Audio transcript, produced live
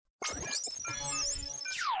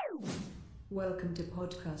Welcome to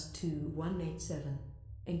podcast 2187.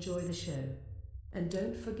 Enjoy the show. And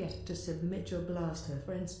don't forget to submit your blaster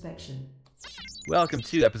for inspection. Welcome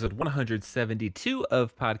to episode 172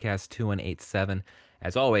 of podcast 2187.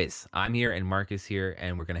 As always, I'm here and Mark is here,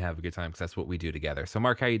 and we're going to have a good time because that's what we do together. So,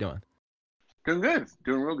 Mark, how you doing? Doing good.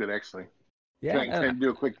 Doing real good, actually. Can I do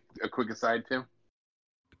a quick aside, Tim?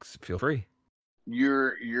 Feel free.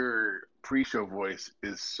 Your pre-show voice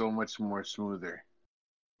is so much more smoother.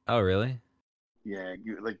 Oh, really? Yeah,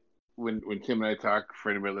 like when Tim and I talk, for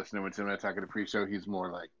anybody listening, when Tim and I talk at the pre-show, he's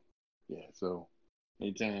more like, yeah, so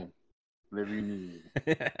anytime, whatever you need,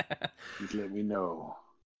 just let me know.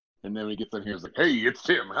 And then when he gets on here, he's like, hey, it's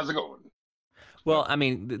Tim. How's it going? Well, I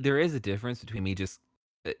mean, there is a difference between me just,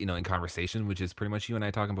 in conversation, which is pretty much you and I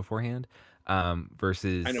talking beforehand,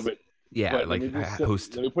 versus... I know, but yeah, let me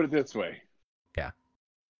put it this way. Yeah.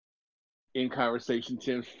 In conversation,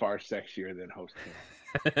 Tim's far sexier than host Tim.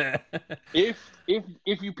 if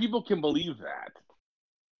you people can believe that,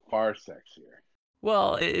 far sexier.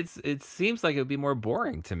 Well, it seems like it would be more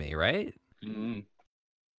boring to me, right? Mm-hmm.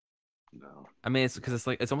 No. I mean, it's because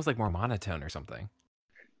it's almost like more monotone or something.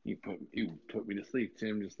 You put me to sleep,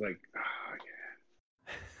 Tim. Just like,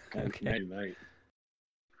 yeah. Okay. Night.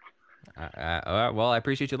 Well, I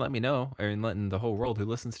appreciate you letting me know, and letting the whole world who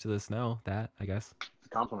listens to this know that, I guess. It's a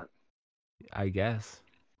compliment. I guess.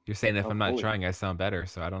 You're saying if I'm not trying, I sound better,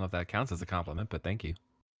 so I don't know if that counts as a compliment, but thank you.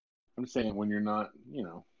 I'm saying when you're not,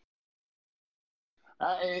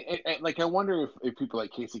 I wonder if people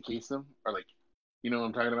like Casey Kasem are like, you know what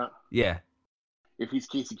I'm talking about? Yeah. If he's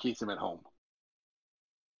Casey Kasem at home.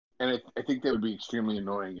 And I think that would be extremely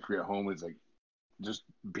annoying if you're at home is like just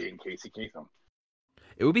being Casey Kasem.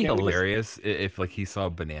 It would be hilarious if like he saw a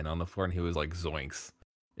banana on the floor and he was like zoinks.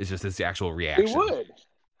 It's just his actual reaction. It would.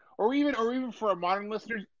 Or even for our modern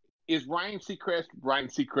listeners, is Ryan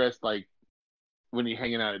Seacrest like when he's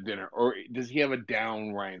hanging out at dinner, or does he have a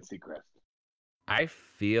down Ryan Seacrest? I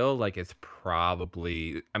feel like it's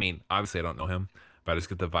probably. I mean, obviously I don't know him, but I just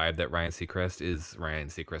get the vibe that Ryan Seacrest is Ryan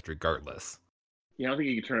Seacrest regardless. Yeah, I don't think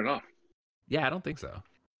you can turn it off. Yeah, I don't think so.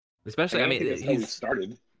 Especially, I mean, he's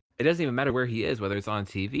started. It doesn't even matter where he is, whether it's on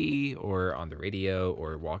TV or on the radio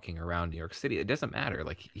or walking around New York City. It doesn't matter.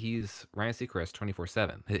 Like, he's Ryan Seacrest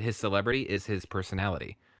 24/7. His celebrity is his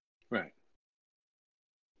personality. Right.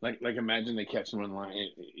 Like imagine they catch him online.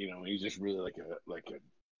 He's just really like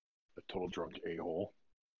a total drunk a-hole.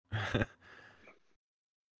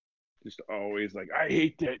 Just always like, I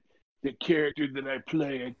hate that character that I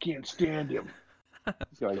play. I can't stand him.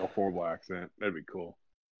 He's got like a horrible accent. That'd be cool.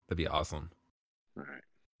 That'd be awesome. All right.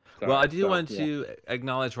 Well, I do want to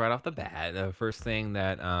acknowledge right off the bat, the first thing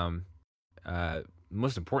that,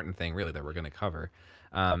 most important thing really that we're going to cover.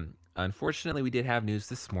 Unfortunately, we did have news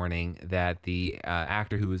this morning that the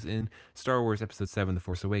actor who was in Star Wars Episode 7, The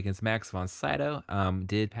Force Awakens, Max von Sydow,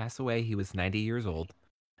 did pass away. He was 90 years old,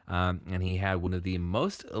 and he had one of the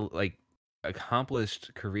most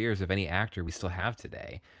accomplished careers of any actor we still have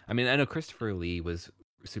today. I mean, I know Christopher Lee was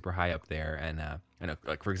super high up there, and I know,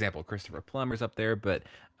 like, for example, Christopher Plummer's up there, but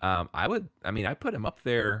I put him up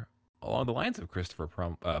there along the lines of Christopher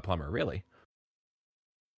Plummer, really,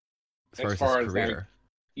 as far as his career.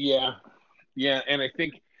 Yeah, and I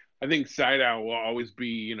think Sydow will always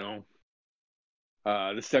be,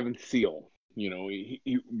 the seventh seal.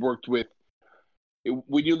 He worked with.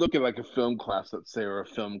 When you look at like a film class, let's say, or a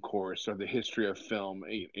film course, or the history of film,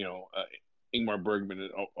 Ingmar Bergman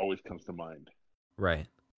always comes to mind. Right.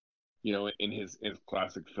 In his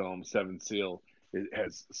classic film Seventh Seal, it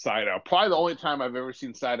has Sydow. Probably the only time I've ever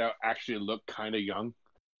seen Sydow actually look kind of young.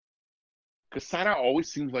 Because Sydow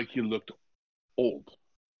always seems like he looked old.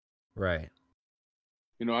 Right.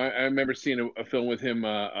 I remember seeing a film with him.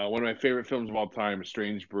 One of my favorite films of all time, A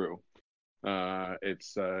Strange Brew.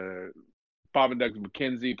 It's Bob and Doug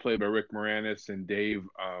McKenzie, played by Rick Moranis and Dave.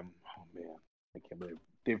 I can't believe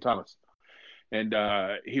Dave Thomas. And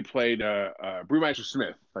he played Brewmeister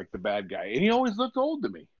Smith, like the bad guy, and he always looked old to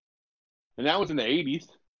me. And that was in the '80s.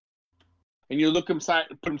 And you put him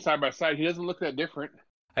side by side, he doesn't look that different.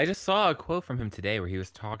 I just saw a quote from him today where he was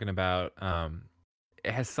talking about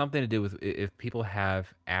it has something to do with if people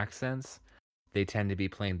have accents, they tend to be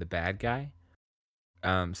playing the bad guy.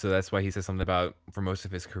 So that's why he says something about, for most of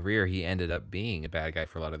his career, he ended up being a bad guy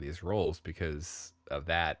for a lot of these roles because of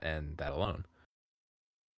that and that alone.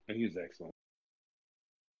 And he's excellent.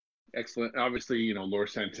 Excellent. Obviously, Lor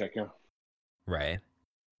San Tekka. Right.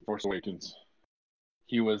 Force Awakens.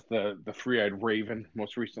 He was the three-eyed raven,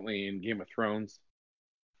 most recently in Game of Thrones.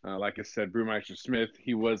 Like I said, Brewmeister Smith.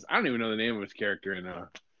 He was, I don't even know the name of his character in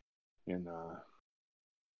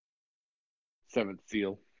Seventh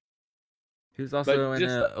Seal. He was But also in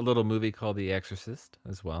just a little movie called The Exorcist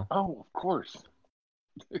as well. oh, of course.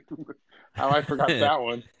 How I forgot that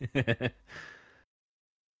one.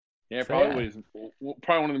 Yeah, So yeah, probably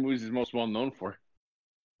one of the movies he's most well known for.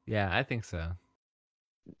 yeah, I think so.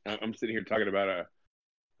 I'm sitting here talking about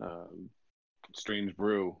a strange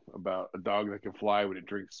brew about a dog that can fly when it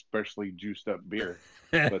drinks specially juiced up beer.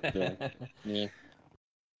 But yeah,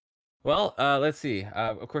 Well, let's see.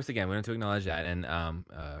 Of course, again, we want to acknowledge that, and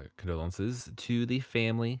condolences to the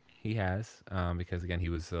family he has, because again, he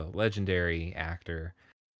was a legendary actor,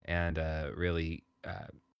 and really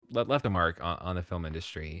left a mark on the film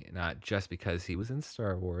industry. Not just because he was in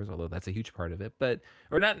Star Wars, although that's a huge part of it, but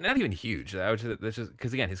or not even huge. That's just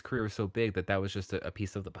because again, his career was so big that was just a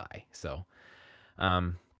piece of the pie. So,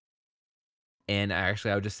 um, and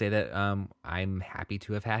actually, I would just say that I'm happy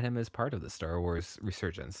to have had him as part of the Star Wars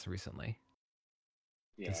resurgence recently.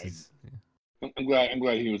 yeah. This is I'm glad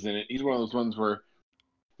he was in it. He's one of those ones where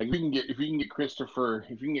like if you can get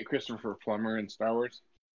Christopher Plummer in Star Wars,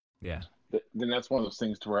 yeah. then that's one of those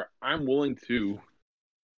things to where I'm willing to.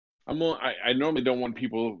 I normally don't want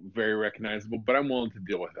people very recognizable, but I'm willing to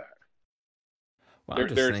deal with that. Well, I'm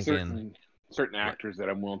just There are thinking certain actors that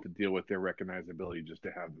I'm willing to deal with their recognizability just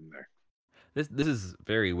to have them there. this is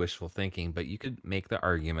very wishful thinking, but you could make the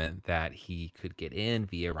argument that he could get in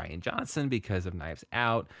via Ryan Johnson because of Knives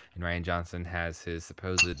Out, and Ryan Johnson has his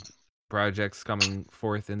supposed projects coming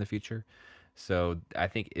forth in the future. So I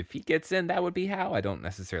think if he gets in, that would be how. I don't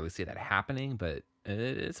necessarily see that happening, but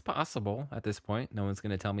it's possible at this point. No one's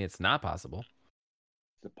going to tell me it's not possible.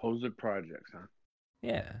 Supposed projects, huh?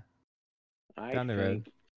 Yeah, I down the road.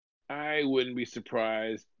 think I wouldn't be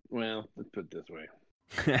surprised. Well, let's put it this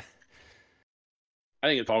way. I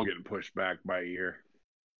think it's all getting pushed back by a year.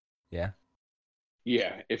 Yeah.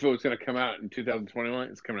 Yeah, if it was going to come out in 2021,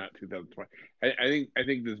 it's coming out in 2020. I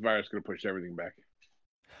think this virus is going to push everything back.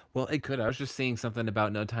 Well, it could. I was just seeing something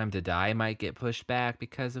about No Time to Die might get pushed back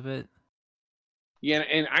because of it. Yeah,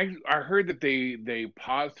 and I heard that they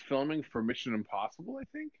paused filming for Mission Impossible. I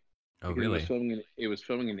think Oh, because really? it was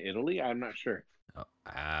filming in Italy. I'm not sure. Oh,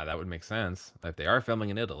 that would make sense. If they are filming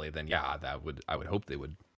in Italy, then yeah, I would hope they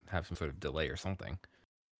would have some sort of delay or something.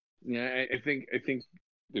 Yeah, I think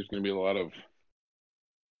there's going to be a lot of.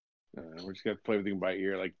 We're just going to play everything by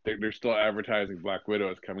ear. Like they're still advertising Black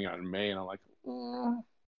Widow is coming out in May, and I'm like,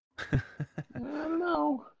 I don't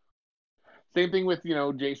know. Same thing with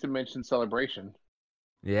Jason mentioned Celebration.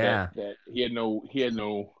 Yeah, That he had no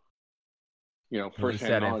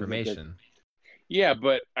firsthand inside knowledge that information. yeah,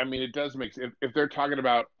 but I mean it does make if they're talking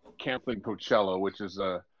about canceling Coachella, which is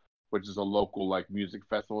a local like music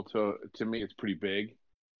festival to me, it's pretty big.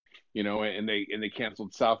 And they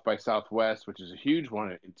canceled South by Southwest, which is a huge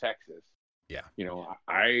one in Texas. Yeah.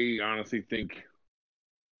 I honestly think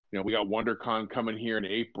we got WonderCon coming here in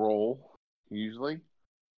April usually.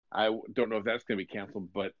 I don't know if that's going to be canceled,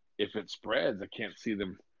 but if it spreads, I can't see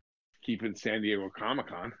them keeping San Diego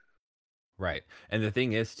Comic-Con. Right. And the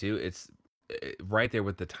thing is, too, it's right there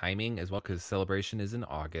with the timing as well, because Celebration is in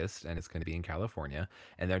August and it's going to be in California.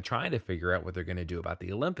 And they're trying to figure out what they're going to do about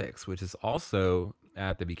the Olympics, which is also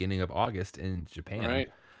at the beginning of August in Japan. Right.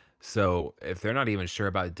 So if they're not even sure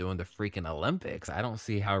about doing the freaking Olympics, I don't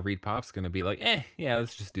see how Reed Pop's going to be like, yeah,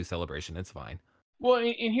 let's just do Celebration. It's fine. Well,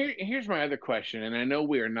 and here's my other question, and I know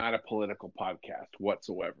we are not a political podcast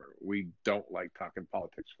whatsoever. We don't like talking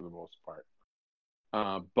politics for the most part.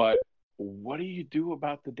 But what do you do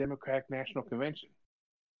about the Democratic National Convention?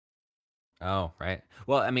 Oh, right.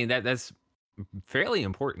 Well, I mean that's fairly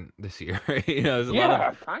important this year. There's a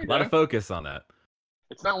lot of focus on that.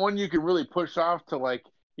 It's not one you can really push off to like,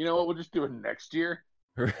 what, we'll just do it next year.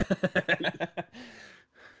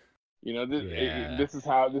 This is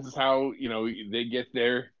how they get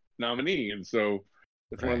their nominee, and so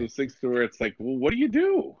it's one of those things where it's like, well, what do you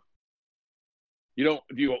do? Do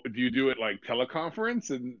you do it like teleconference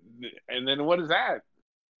and then what is that?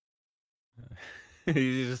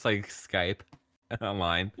 You just like Skype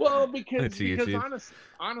online. Well, because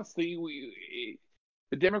honestly,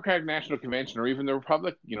 the Democratic National Convention or even the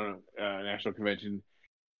Republican National Convention,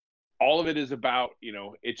 all of it is about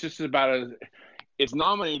it's just about it's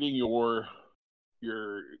nominating your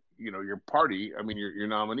party. I mean your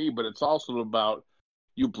nominee, but it's also about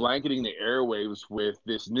you blanketing the airwaves with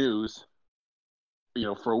this news,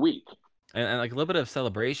 for a week, and like a little bit of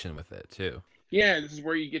celebration with it too. Yeah, this is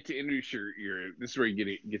where you get to introduce this is where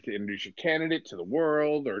you get to introduce your candidate to the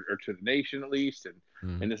world or to the nation at least,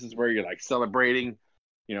 and this is where you're like celebrating.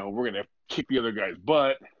 We're gonna kick the other guy's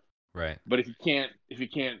butt. Right. But if you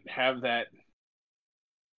can't have that,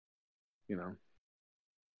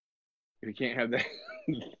 if you can't have that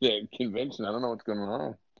that convention, I don't know what's going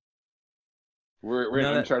on. We're in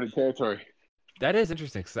No, uncharted territory. that is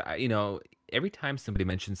interesting because every time somebody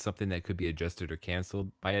mentions something that could be adjusted or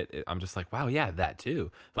canceled by it, I'm just like, wow, yeah, that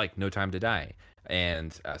too. Like No Time to Die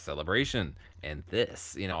and Celebration and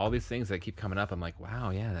this, all these things that keep coming up. I'm like, wow,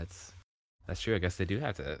 yeah, that's true. I guess they do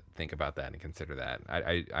have to think about that and consider that.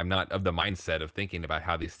 I'm not of the mindset of thinking about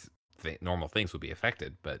how these normal things would be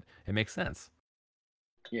affected, but it makes sense.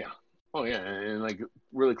 Yeah. Oh yeah, and like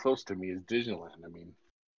really close to me is Disneyland. I mean,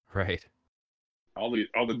 Right. all the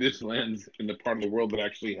Disneylands in the part of the world that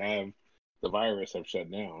actually have the virus have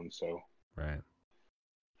shut down. So Right.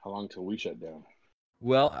 how long till we shut down?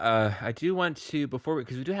 Well, I do want to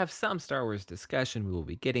because we do have some Star Wars discussion we will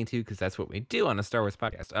be getting to because that's what we do on a Star Wars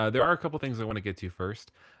podcast. There are a couple things I want to get to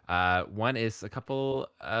first. One is a couple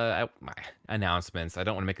announcements. I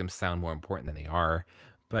don't want to make them sound more important than they are,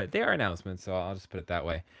 but they are announcements, so I'll just put it that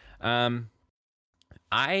way. I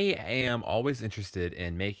am always interested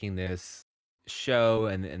in making this show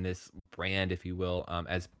and this brand, if you will,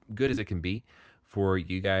 as good as it can be for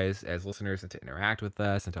you guys as listeners and to interact with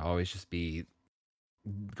us and to always just be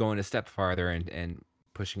going a step farther and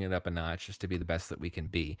pushing it up a notch just to be the best that we can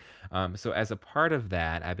be. So as a part of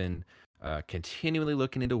that, I've been continually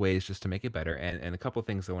looking into ways just to make it better. And a couple of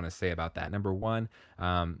things I want to say about that. Number one,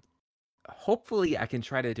 hopefully I can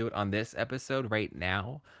try to do it on this episode right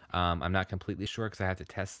now. I'm not completely sure because I have to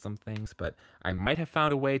test some things, but I might have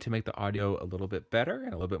found a way to make the audio a little bit better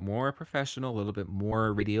and a little bit more professional, a little bit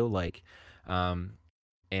more radio like. So,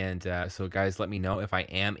 guys, let me know if I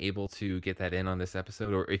am able to get that in on this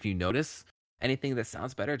episode, or if you notice anything that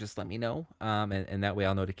sounds better, just let me know. And that way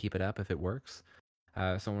I'll know to keep it up if it works. So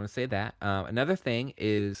I want to say that. Another thing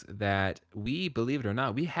is that we, believe it or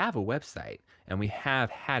not, we have a website and we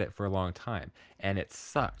have had it for a long time. And it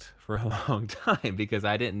sucked for a long time because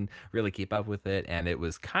I didn't really keep up with it and it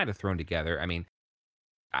was kind of thrown together. I mean,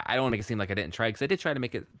 I don't want to make it seem like I didn't try because I did try to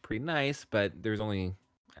make it pretty nice, but there's only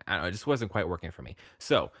I don't know, it just wasn't quite working for me.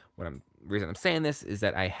 So reason I'm saying this is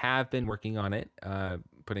that I have been working on it,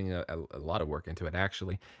 putting a lot of work into it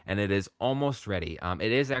actually, and it is almost ready.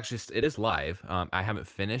 It is live. I haven't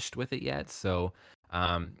finished with it yet, so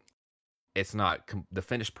um, it's not the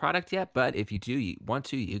finished product yet. But if you want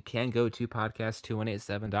to, you can go to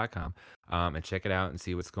podcast2187.com and check it out and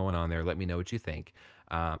see what's going on there. Let me know what you think.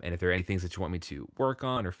 And if there are any things that you want me to work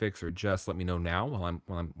on or fix or just let me know now while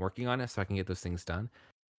I'm working on it so I can get those things done.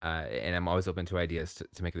 And I'm always open to ideas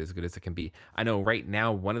to make it as good as it can be. I know right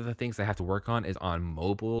now one of the things I have to work on is on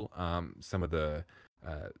mobile. Some of the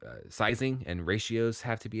sizing and ratios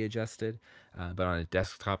have to be adjusted, but on a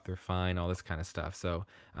desktop they're fine. All this kind of stuff. So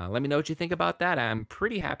let me know what you think about that. I'm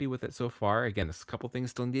pretty happy with it so far. Again, there's a couple things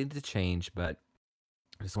still need to change, but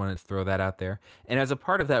I just wanted to throw that out there. And as a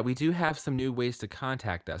part of that, we do have some new ways to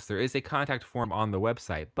contact us. There is a contact form on the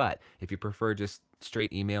website, but if you prefer just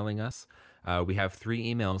straight emailing us, we have 3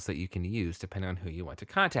 emails that you can use depending on who you want to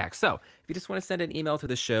contact. So if you just want to send an email to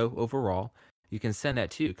the show overall, you can send that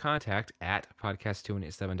to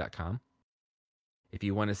contact@podcast2187.com. If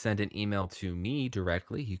you want to send an email to me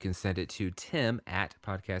directly, you can send it to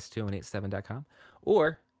tim@podcast2187.com.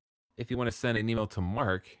 Or if you want to send an email to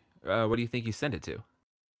Mark, what do you think you send it to?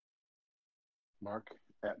 Mark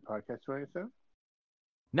at podcast27?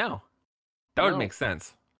 No. That would make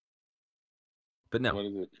sense. But no. What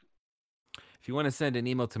is it? If you want to send an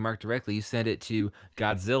email to Mark directly, you send it to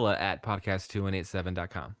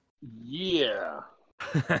godzilla@podcast2187.com. Yeah.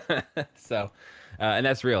 So, and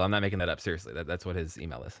that's real. I'm not making that up. Seriously, that's what his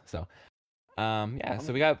email is. So,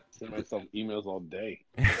 so we got send myself emails all day.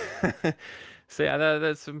 So yeah,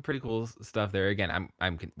 that's some pretty cool stuff there. Again,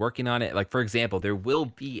 I'm working on it. Like for example, there will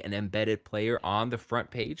be an embedded player on the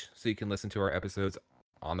front page, so you can listen to our episodes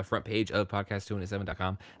on the front page of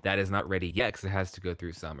podcast287.com. That is not ready yet because it has to go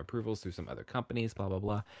through some approvals through some other companies, blah, blah,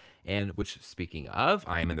 blah. And which, speaking of,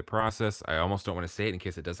 I am in the process. I almost don't want to say it in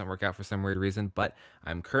case it doesn't work out for some weird reason, but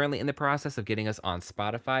I'm currently in the process of getting us on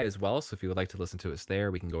Spotify as well. So if you would like to listen to us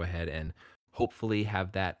there, we can go ahead and hopefully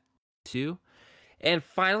have that too. And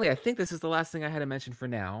finally, I think this is the last thing I had to mention for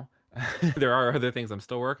now. There are other things I'm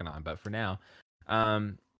still working on, but for now,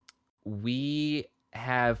 we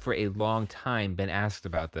have for a long time been asked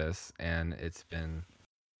about this, and it's been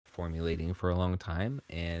formulating for a long time.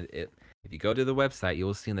 And if you go to the website, you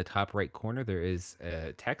will see in the top right corner there is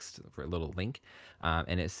a text for a little link,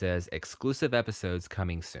 and it says exclusive episodes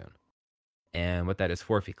coming soon. And what that is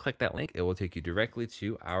for, if you click that link, it will take you directly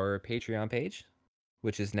to our Patreon page,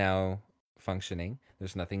 which is now functioning.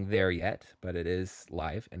 There's nothing there yet, but it is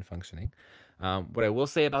live and functioning. What I will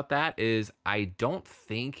say about that is I don't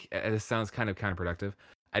think, this sounds kind of counterproductive,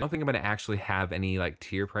 I don't think I'm going to actually have any like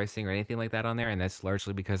tier pricing or anything like that on there, and that's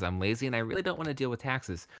largely because I'm lazy and I really don't want to deal with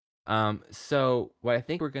taxes. So what I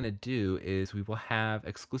think we're going to do is we will have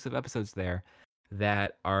exclusive episodes there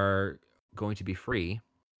that are going to be free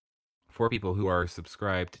for people who are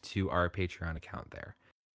subscribed to our Patreon account there.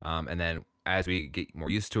 And then as we get more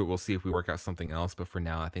used to it, we'll see if we work out something else. But for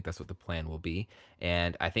now, I think that's what the plan will be.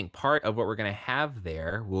 And I think part of what we're going to have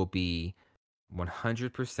there will be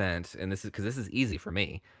 100%, and this is because this is easy for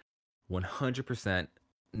me, 100%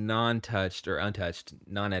 non-touched or untouched,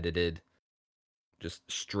 non-edited, just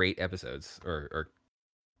straight episodes or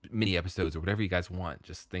mini episodes or whatever you guys want.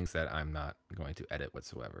 Just things that I'm not going to edit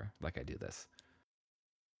whatsoever, like I do this.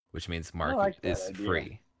 Which means Mark is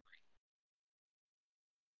free.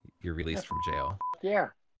 You're released from jail. Yeah.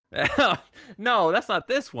 No, that's not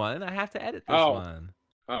this one. I have to edit this one.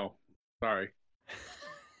 Oh, sorry.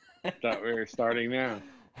 Thought we were starting now.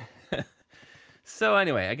 So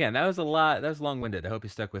anyway, again, that was a lot. That was long-winded. I hope you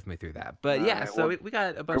stuck with me through that. But yeah, so we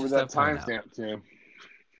got a bunch of stuff coming out. Timestamp, Tim.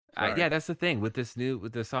 Yeah, that's the thing with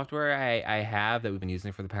the software I have that we've been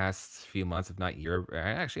using for the past few months, if not year.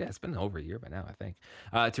 Actually, yeah, it's been over a year by now, I think,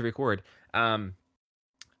 to record. I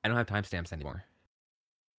don't have timestamps anymore.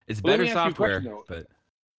 It's better software, but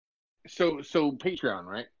so Patreon,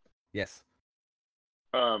 right? Yes.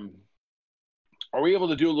 Are we able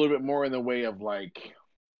to do a little bit more in the way of like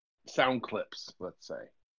sound clips, let's say?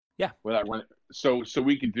 Yeah. Without so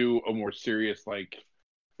we could do a more serious like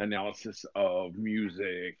analysis of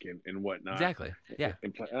music and whatnot. Exactly. Yeah.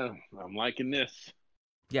 I'm liking this.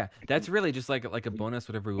 Yeah, that's really just like a bonus,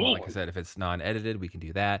 whatever we want. Like I said, if it's non-edited, we can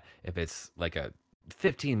do that. If it's like a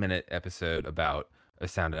 15-minute episode about a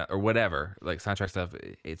sound or whatever, like soundtrack stuff,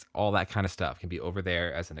 it's all that kind of stuff can be over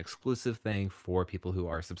there as an exclusive thing for people who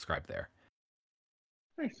are subscribed there.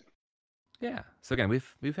 Nice. Yeah. So again,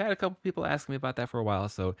 we've had a couple people asking me about that for a while,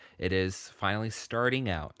 so it is finally starting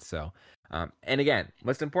out. So, and again,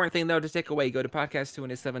 most important thing though to take away, go to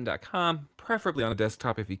podcast287.com, preferably on a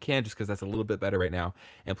desktop if you can, just because that's a little bit better right now.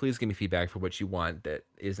 And please give me feedback for what you want that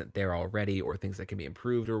isn't there already, or things that can be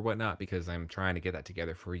improved or whatnot, because I'm trying to get that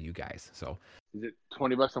together for you guys. So, is it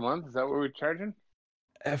 $20 a month? Is that what we're charging?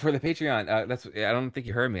 For the Patreon, that's. I don't think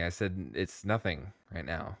you heard me. I said it's nothing right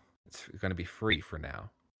now. It's going to be free for now.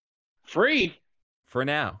 Free? For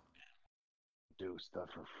now. Do stuff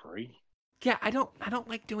for free? Yeah, I don't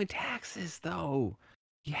like doing taxes though.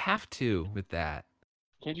 You have to with that.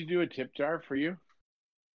 Can't you do a tip jar for you?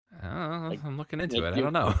 I'm looking into it. I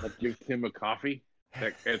don't know. That gives him a coffee.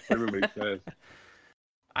 That's what everybody says.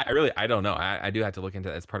 I don't know. I do have to look into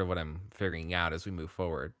that. It's part of what I'm figuring out as we move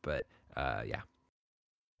forward. But yeah.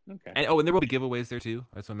 Okay. And and there will be giveaways there too.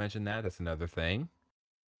 I just want to mention that. That's another thing.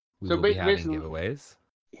 We so will be having giveaways.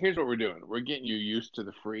 Here's what we're doing. We're getting you used to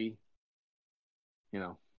the free,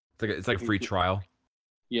 It's like a free trial.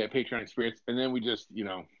 Yeah, Patreon experience. And then we just,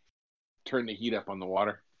 turn the heat up on the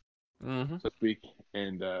water, so to speak,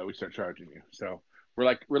 and we start charging you. So we're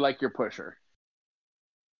like your pusher.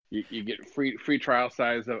 You get free trial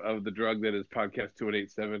size of the drug that is Podcast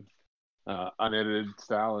 2187, unedited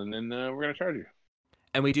style, and then we're going to charge you.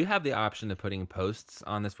 And we do have the option of putting posts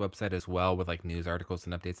on this website as well with like news articles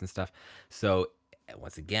and updates and stuff. So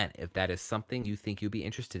once again, if that is something you think you'd be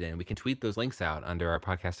interested in, we can tweet those links out under our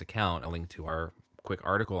podcast account, a link to our quick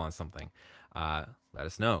article on something. Let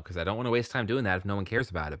us know, because I don't want to waste time doing that if no one cares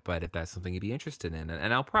about it. But if that's something you'd be interested in,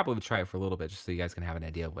 and I'll probably try it for a little bit just so you guys can have an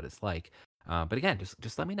idea of what it's like. But again,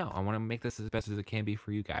 just let me know. I want to make this as best as it can be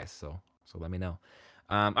for you guys. So let me know.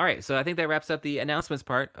 All right. So I think that wraps up the announcements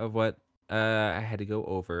part of what I had to go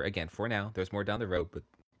over. Again, for now, there's more down the road,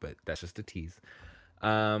 but that's just a tease.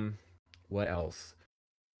 What else?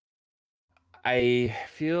 I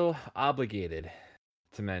feel obligated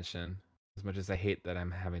to mention, as much as I hate that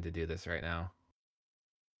I'm having to do this right now.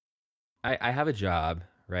 I have a job,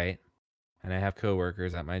 right? And I have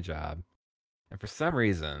coworkers at my job. And for some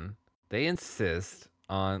reason, they insist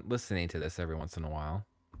on listening to this every once in a while,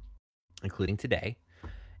 including today.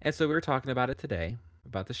 And so we were talking about it today,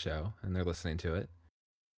 about the show, and they're listening to it.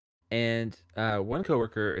 And one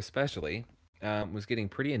coworker especially was getting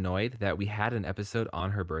pretty annoyed that we had an episode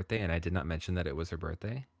on her birthday and I did not mention that it was her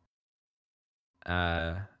birthday.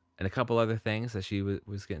 And a couple other things that she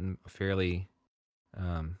was getting fairly,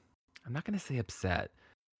 I'm not going to say upset.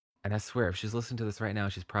 And I swear, if she's listening to this right now,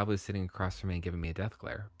 she's probably sitting across from me and giving me a death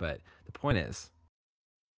glare. But the point is,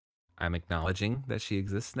 I'm acknowledging that she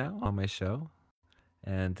exists now on my show.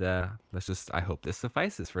 And I hope this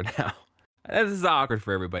suffices for now. This is awkward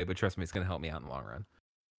for everybody, but trust me, it's going to help me out in the long run.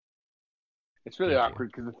 It's really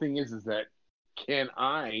awkward because the thing is that can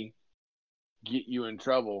I get you in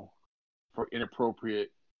trouble for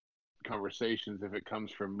inappropriate conversations if it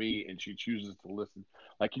comes from me and she chooses to listen?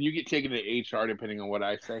 Like, can you get taken to HR depending on what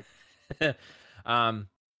I say?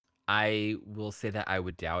 I will say that I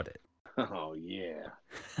would doubt it. Oh yeah.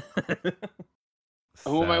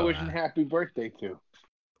 So, Who am I wishing happy birthday to?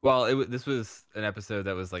 well, this was an episode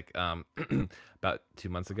that was like about 2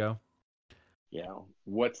 months ago. Yeah.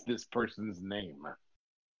 What's this person's name?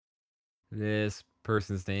 This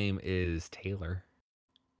person's name is Taylor.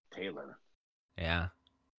 Taylor. Yeah.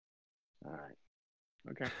 All right.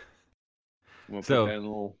 Okay. I'm gonna So- put that in a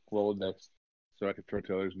little Rolodex so I can throw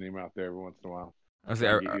Taylor's name out there every once in a while. I was Try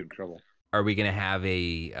and like, get you in trouble. are we gonna have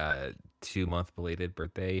a 2-month belated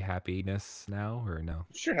birthday happiness now or no?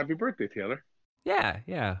 Sure. Happy birthday, Taylor. Yeah.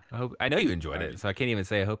 I know you enjoyed Alright. it, so I can't even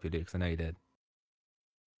say I hope you do because I know you did.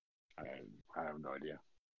 I have no idea.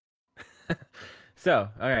 So,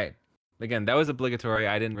 all right. Again, that was obligatory.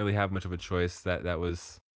 I didn't really have much of a choice. That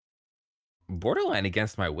was borderline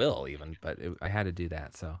against my will, even, but I had to do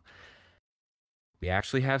that. So, we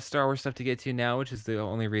actually have Star Wars stuff to get to now, which is the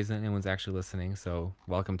only reason anyone's actually listening. So,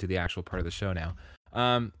 welcome to the actual part of the show now.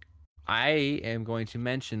 I am going to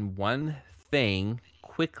mention one thing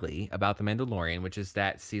quickly about The Mandalorian, which is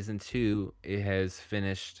that season 2 it has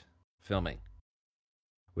finished filming,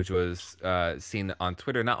 which was seen on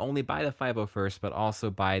Twitter not only by the 501st, but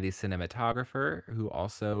also by the cinematographer, who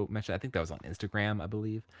also mentioned, I think that was on Instagram, I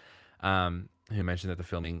believe, who mentioned that the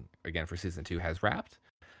filming, again, for season 2 has wrapped.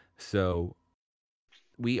 So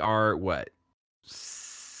we are,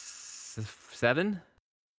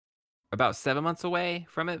 about 7 months away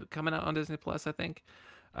from it coming out on Disney Plus, I think.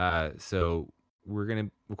 So we're going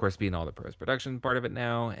to, of course, be in all the post-production part of it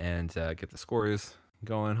now and get the scores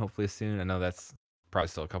going hopefully soon. I know that's probably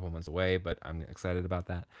still a couple months away, but I'm excited about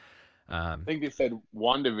that. I think they said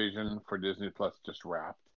WandaVision for Disney Plus just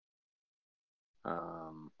wrapped.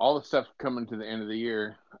 All the stuff coming to the end of the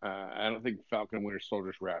year. I don't think Falcon and Winter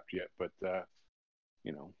Soldier's wrapped yet, but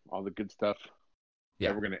all the good stuff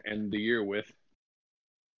that we're going to end the year with.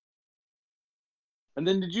 And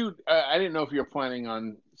then did you? I didn't know if you're planning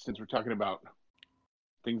on, since we're talking about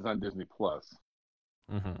things on Disney Plus.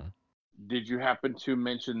 Mm-hmm. Did you happen to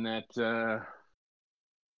mention that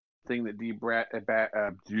thing that D.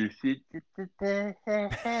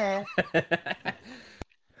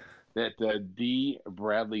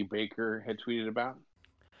 Bradley Baker had tweeted about?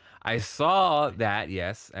 I saw that,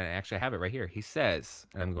 yes, and actually I have it right here. He says,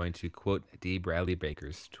 and I'm going to quote D. Bradley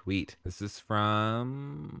Baker's tweet. This is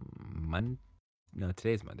from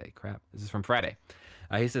today's Monday. Crap. This is from Friday.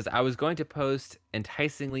 He says, I was going to post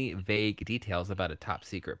enticingly vague details about a top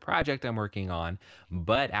secret project I'm working on,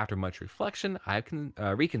 but after much reflection, I've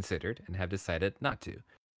reconsidered and have decided not to.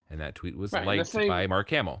 And that tweet was liked by Mark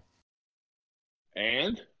Hamill.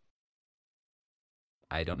 And?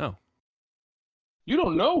 I don't know. You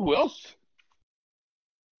don't know who else?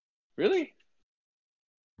 Really?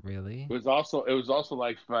 Really? It was also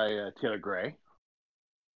liked by Taylor Gray.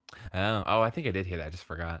 Oh, I think I did hear that. I just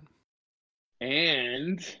forgot.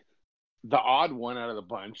 And the odd one out of the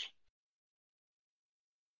bunch,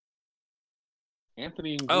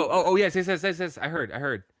 Anthony. Oh, yes. I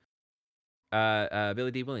heard.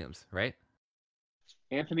 Billy D. Williams, right?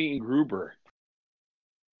 Anthony Gruber.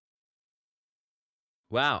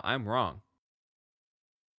 Wow, I'm wrong.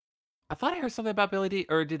 I thought I heard something about Billy D.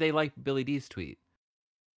 Or did they like Billy D's tweet?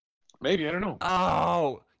 Maybe, I don't know.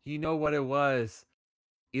 Oh, you know what it was?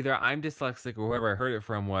 Either I'm dyslexic or whoever I heard it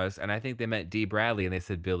from was, and I think they meant D. Bradley and they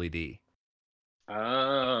said Billy D.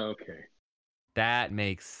 Oh, okay. That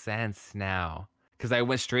makes sense now. Because I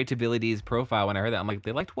went straight to Billy D's profile when I heard that. I'm like,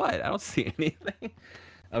 they liked what? I don't see anything.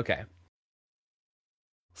 Okay.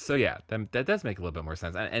 So yeah, that does make a little bit more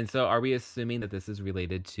sense. And so are we assuming that this is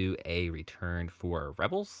related to a return for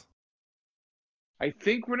Rebels? I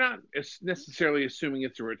think we're not necessarily assuming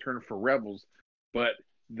it's a return for Rebels, but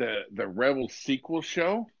the Rebels sequel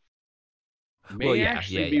show may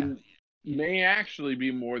actually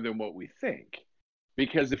be more than what we think.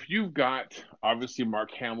 Because if you've got, obviously, Mark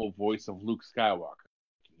Hamill, voice of Luke Skywalker,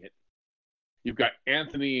 you've got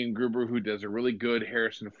Anthony Gruber, who does a really good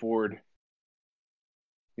Harrison Ford.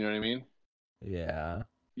 You know what I mean? Yeah.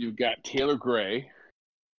 You've got Taylor Gray,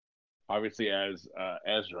 obviously, as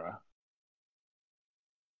Ezra.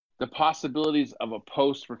 The possibilities of a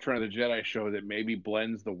post-Return of the Jedi show that maybe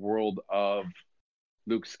blends the world of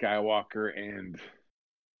Luke Skywalker and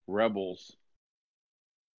Rebels,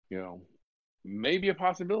 maybe a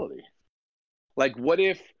possibility. Like, what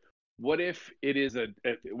if it's a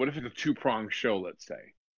two-pronged show? Let's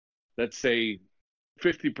say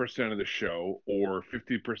 50% of the show or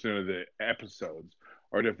 50% of the episodes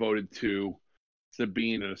are devoted to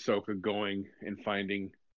Sabine and Ahsoka going and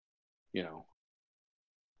finding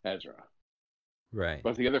Ezra. Right.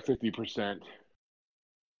 But the other 50%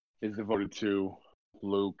 is devoted to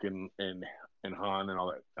Luke and Han and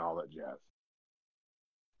all that jazz.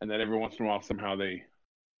 And then every once in a while, somehow they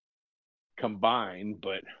combine,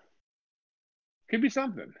 but could be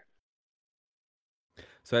something.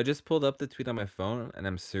 So I just pulled up the tweet on my phone, and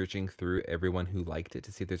I'm searching through everyone who liked it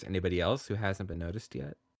to see if there's anybody else who hasn't been noticed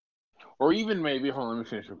yet. Or even maybe, hold on, let me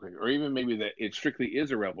finish real quick. Or even maybe that it strictly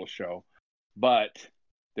is a Rebel show, but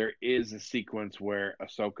there is a sequence where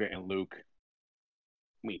Ahsoka and Luke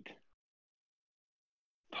meet.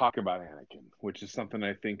 Talk about Anakin, which is something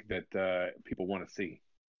I think that people want to see.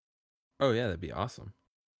 Oh yeah, that'd be awesome.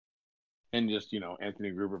 And just,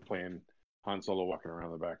 Anthony Gruber playing Han Solo walking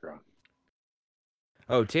around in the background.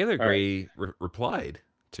 Oh, Taylor All Gray replied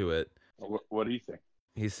to it. What do you think?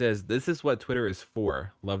 He says, "This is what Twitter is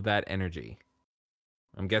for. Love that energy."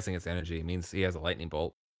 I'm guessing it's energy. It means he has a lightning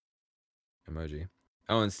bolt emoji.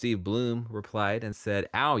 Oh, and Steve Bloom replied and said,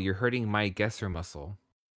 "Ow, you're hurting my guesser muscle."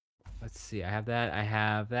 Let's see. I have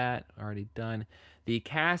that already done. The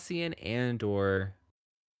Cassian Andor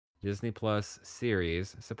Disney Plus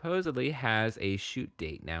series supposedly has a shoot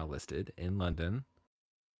date now listed in London.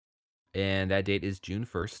 And that date is June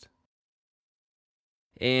 1st.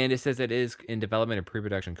 And it says it is in development and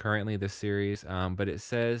pre-production currently, this series. But it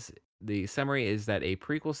says the summary is that a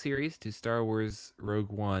prequel series to Star Wars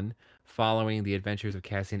Rogue One following the adventures of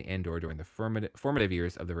Cassian Andor during the formative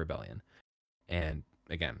years of the rebellion. And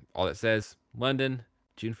again, all it says, London,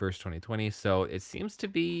 June 1st, 2020. So it seems to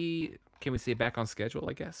be, can we say back on schedule,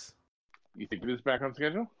 I guess? You think it is back on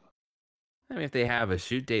schedule? I mean, if they have a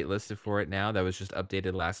shoot date listed for it now that was just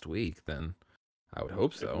updated last week, then I would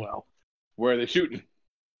hope so. Well, where are they shooting?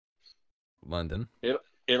 London.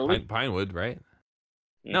 Italy? Pinewood, right?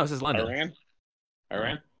 Yeah. No, it says London.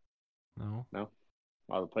 Iran? No. A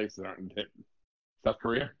lot of places aren't. South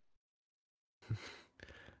Korea?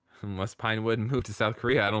 Unless Pinewood moved to South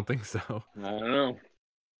Korea, I don't think so. I don't know.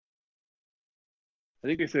 I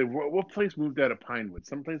think they said, what place moved out of Pinewood?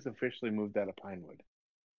 Some place officially moved out of Pinewood.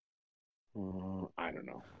 I don't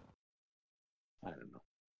know.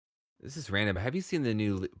 This is random. Have you seen the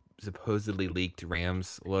new supposedly leaked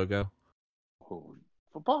Rams logo? Oh,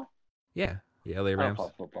 football? Yeah, the LA Rams. I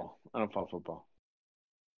don't follow football.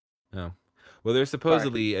 Oh. Well, there's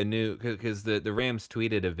supposedly a new, because the Rams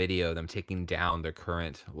tweeted a video of them taking down their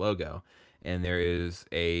current logo, and there is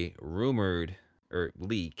a rumored or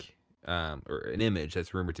leak or an image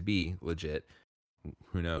that's rumored to be legit,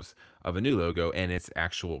 who knows, of a new logo, and it's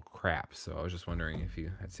actual crap. So I was just wondering if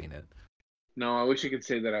you had seen it. No, I wish I could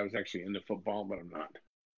say that I was actually into football, but I'm not.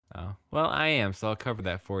 Oh, well, I am, so I'll cover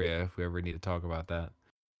that for you if we ever need to talk about that.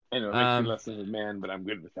 I know, it makes me less of a man, but I'm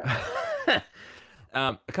good with that.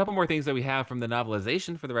 A couple more things that we have from the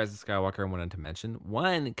novelization for The Rise of Skywalker I wanted to mention.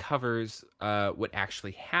 One covers what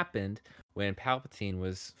actually happened when Palpatine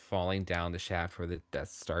was falling down the shaft for the Death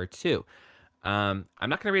Star 2. I'm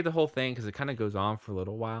not going to read the whole thing because it kind of goes on for a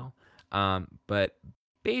little while. But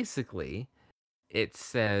basically, it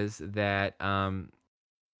says that I'll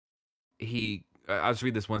just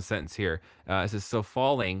read this one sentence here. It says, "So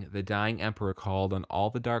falling, the dying emperor called on all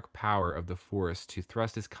the dark power of the Force to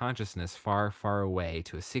thrust his consciousness far, far away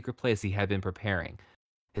to a secret place he had been preparing.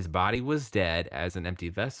 His body was dead as an empty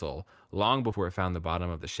vessel long before it found the bottom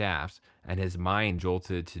of the shaft, and his mind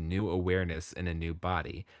jolted to new awareness in a new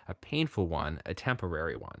body, a painful one, a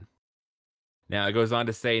temporary one." Now, it goes on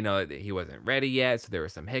to say, that he wasn't ready yet, so there were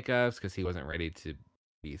some hiccups because he wasn't ready to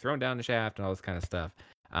be thrown down the shaft and all this kind of stuff.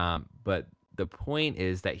 But the point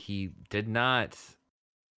is that he did not.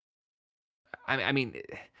 I mean,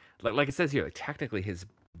 like it says here, technically his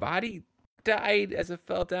body died as it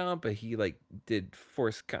fell down, but he did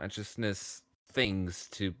force consciousness things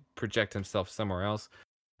to project himself somewhere else.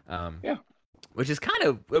 Yeah. Which is kind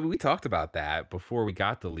of, we talked about that before we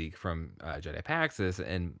got the leak from Jedi Paxis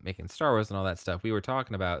and making Star Wars and all that stuff. We were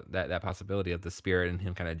talking about that possibility of the spirit and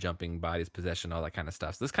him kind of jumping bodies, possession, all that kind of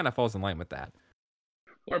stuff. So this kind of falls in line with that.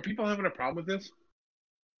 Are people having a problem with this?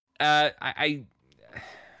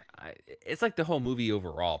 It's like the whole movie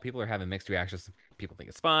overall. People are having mixed reactions. People think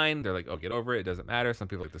it's fine. They're like, "Oh, get over it. It doesn't matter." Some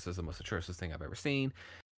people are like, "This is the most atrocious thing I've ever seen."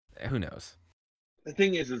 Who knows? The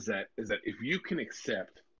thing is that if you can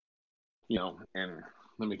accept, and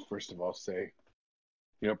let me first of all say,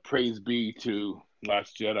 praise be to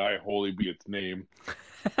Last Jedi, holy be its name,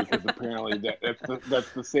 because apparently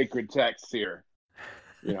that's the sacred text here.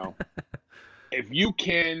 If you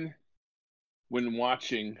can, when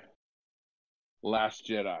watching Last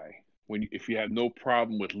Jedi, if you have no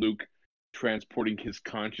problem with Luke transporting his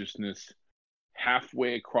consciousness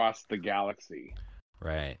halfway across the galaxy,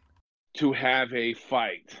 right? to have a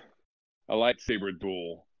fight, a lightsaber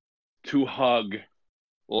duel, to hug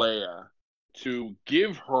Leia, to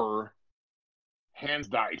give her hands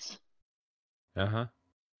dice, Uh-huh.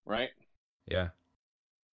 right? Yeah.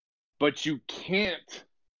 But you can't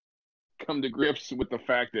come to grips with the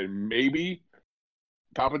fact that maybe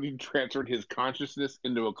Palpatine transferred his consciousness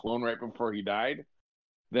into a clone right before he died.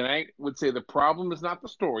 Then I would say the problem is not the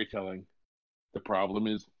storytelling. The problem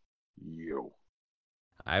is you.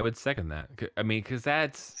 I would second that. I mean, because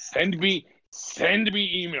that's Send me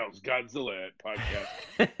emails, Godzilla at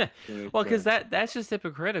podcast. well, because that's just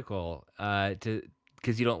hypocritical.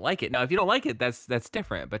 Because you don't like it. Now, if you don't like it, that's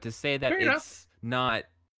different. But to say that Fair it's not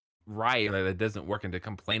right, or that it doesn't work, and to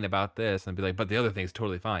complain about this and be like, but the other thing's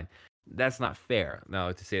totally fine, that's not fair.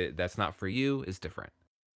 Now, to say that that's not for you is different.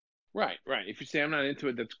 Right. If you say I'm not into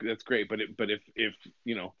it, that's great. But if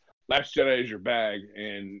Last Jedi is your bag,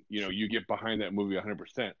 and you get behind that movie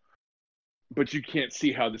 100%, but you can't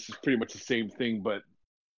see how this is pretty much the same thing, but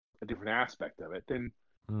a different aspect of it, then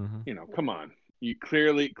come on. You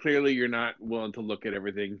clearly you're not willing to look at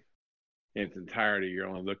everything in its entirety. You're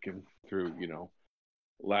only looking through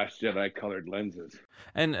Last Jedi colored lenses.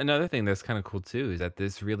 And another thing that's kind of cool too is that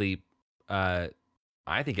this really, I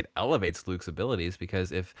think it elevates Luke's abilities,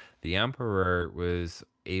 because if the Emperor was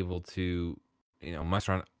able to,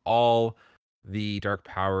 muster on all the dark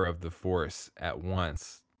power of the Force at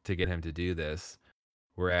once to get him to do this,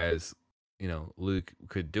 whereas, Luke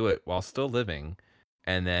could do it while still living,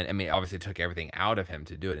 and then, I mean, obviously it took everything out of him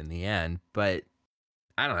to do it in the end, but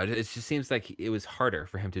I don't know, it just seems like it was harder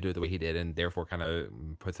for him to do it the way he did, and therefore kind of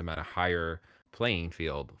puts him at a higher playing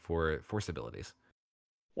field for Force abilities.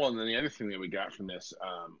 Well, and then the other thing that we got from this,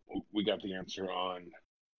 we got the answer on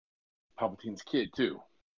Palpatine's kid too.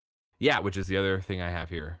 Yeah, which is the other thing I have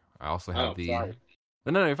here. I also have Sorry.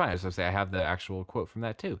 No, you're fine. I was going to say I have the actual quote from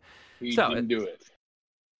that too. He didn't do it.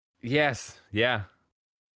 Yes, yeah.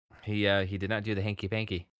 He did not do the hanky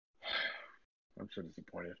panky. I'm so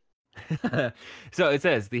disappointed. So it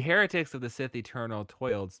says, the heretics of the Sith Eternal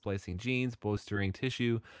toiled, splicing genes, bolstering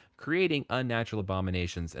tissue, creating unnatural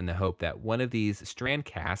abominations in the hope that one of these strand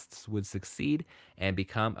casts would succeed and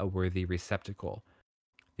become a worthy receptacle.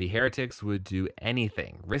 The heretics would do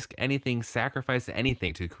anything, risk anything, sacrifice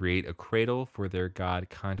anything to create a cradle for their god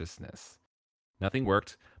consciousness. Nothing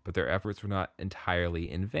worked, but their efforts were not entirely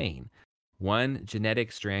in vain. One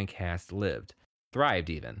genetic strand cast lived, thrived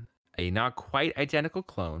even, a not quite identical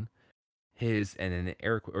clone, his, and in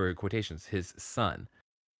air or quotations, his son.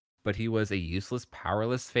 But he was a useless,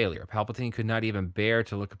 powerless failure. Palpatine could not even bear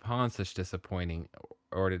to look upon such disappointing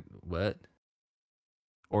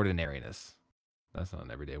ordinariness. That's not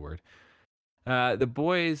an everyday word. The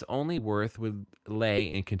boy's only worth would lay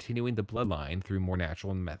in continuing the bloodline through more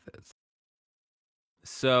natural methods.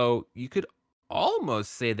 So you could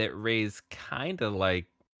almost say that Rey's kind of like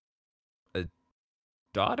a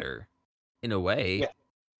daughter in a way. Yeah.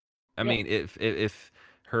 I mean, if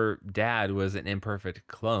her dad was an imperfect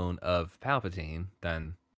clone of Palpatine,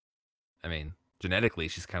 then, I mean, genetically,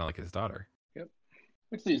 she's kind of like his daughter. Yep.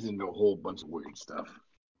 Which leads into a whole bunch of weird stuff.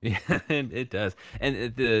 Yeah, it does.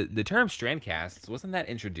 And the term strandcasts, wasn't that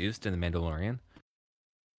introduced in The Mandalorian?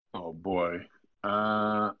 Oh boy,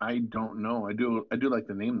 I don't know. I do like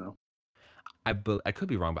the name though. I could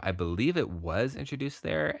be wrong, but I believe it was introduced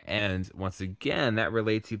there. And once again, that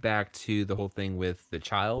relates you back to the whole thing with the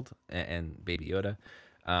child and Baby Yoda,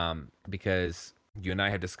 because you and I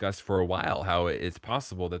have discussed for a while how it's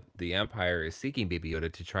possible that the Empire is seeking Baby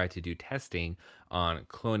Yoda to try to do testing on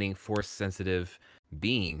cloning Force-sensitive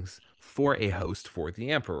beings for a host for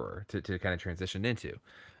the Emperor to kind of transition into,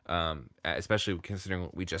 especially considering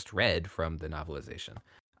what we just read from the novelization.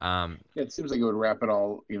 It seems like it would wrap it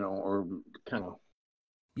all, or kind of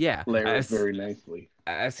layer it very nicely.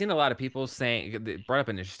 I've seen a lot of people saying, they brought up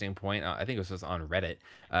an interesting point. I think this was on Reddit.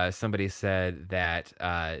 Somebody said that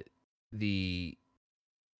the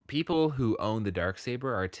people who own the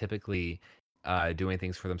Darksaber are typically doing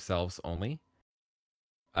things for themselves only.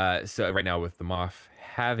 So right now with the Moff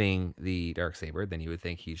having the Darksaber, then you would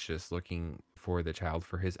think he's just looking for the child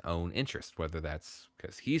for his own interest, whether that's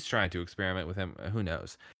because he's trying to experiment with him, who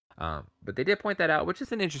knows. But they did point that out, which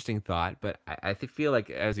is an interesting thought. But I feel like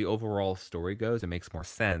as the overall story goes, it makes more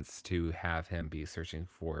sense to have him be searching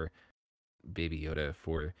for Baby Yoda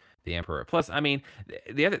for the Emperor. Plus, I mean,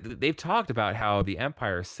 they've talked about how the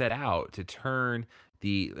Empire set out to turn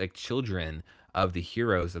the children of the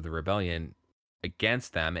heroes of the rebellion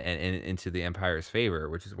against them and into the Empire's favor,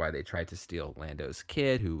 which is why they tried to steal Lando's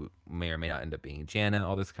kid, who may or may not end up being Janna,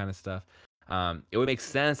 all this kind of stuff. It would make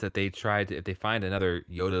sense that they tried to, if they find another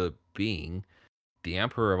Yoda being, the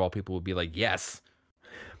Emperor of all people would be like, yes,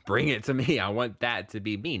 bring it to me. I want that to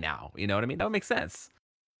be me now. You know what I mean? That would make sense.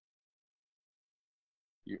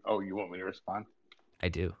 You want me to respond? I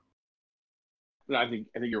do. No, I think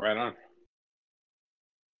you're right on.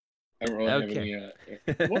 I don't really Okay.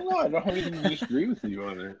 have any. Well, no, I don't have anything to disagree with you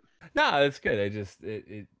on it. No, that's good. I just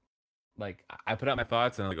like I put out my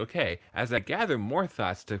thoughts and I'm like, okay, as I gather more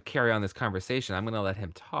thoughts to carry on this conversation, I'm gonna let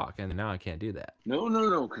him talk, and now I can't do that. No,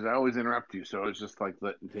 because I always interrupt you, so it's just like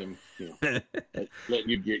letting him, let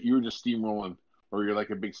you were just steamrolling, or you're like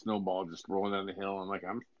a big snowball just rolling down the hill. I'm like,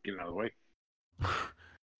 I'm getting out of the way.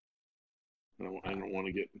 I don't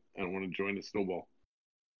want to join the snowball.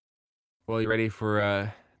 Well, you ready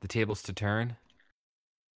for the tables to turn?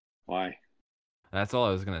 Why? That's all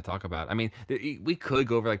I was going to talk about. I mean, we could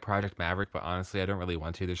go over like Project Maverick, but honestly, I don't really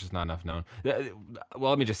want to. There's just not enough known.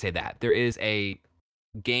 Well, let me just say that there is a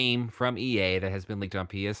game from EA that has been leaked on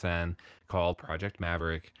PSN called Project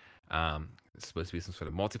Maverick. It's supposed to be some sort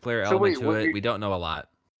of multiplayer element to it. We don't know a lot.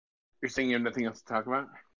 You're saying you have nothing else to talk about?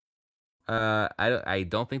 I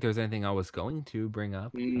don't think there's anything I was going to bring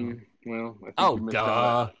up. Well, I think oh, you missed duh.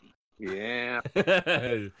 out. Yeah.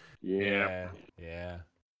 Yeah.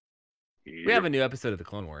 We have a new episode of the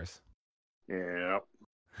Clone Wars. Yeah.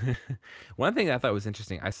 One thing I thought was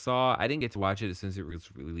interesting, I didn't get to watch it as soon as it was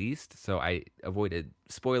released, so I avoided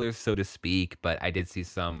spoilers, so to speak, but I did see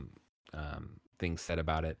some things said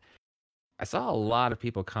about it. I saw a lot of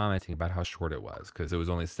people commenting about how short it was, because it was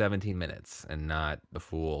only 17 minutes and not the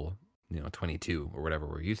full, 22 or whatever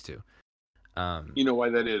we're used to. You know why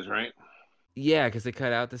that is, right? Yeah, because they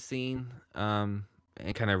cut out the scene and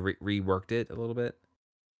kind of reworked it a little bit.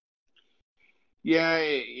 Yeah,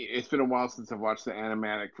 it's been a while since I've watched the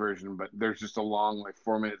animatic version, but there's just a long, like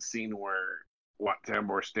 4-minute scene where Wat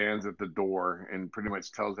Tambor stands at the door and pretty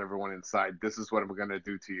much tells everyone inside, "This is what I'm going to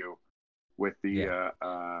do to you." With the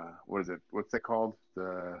what is it? What's that called?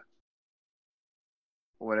 The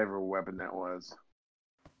whatever weapon that was.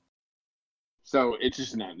 So it's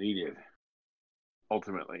just not needed.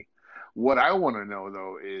 Ultimately, what I want to know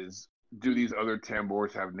though is, do these other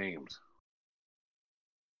Tambors have names?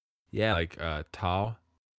 Yeah, like Tao.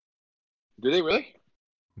 Do they really?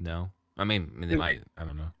 No, I mean they might. I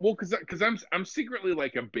don't know. Well, because I'm secretly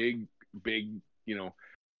like a big.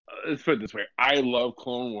 Let's put it this way: I love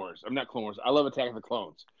Clone Wars. I'm not Clone Wars. I love Attack of the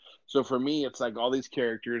Clones. So for me, it's like all these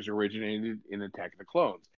characters originated in Attack of the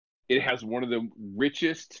Clones. It has one of the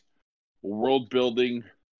richest world building.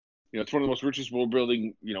 It's one of the most richest world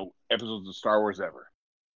building episodes of Star Wars ever.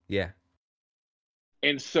 Yeah.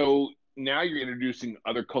 And so now you're introducing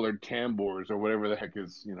other colored Tambors or whatever the heck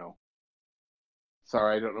is,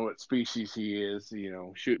 sorry, I don't know what species he is,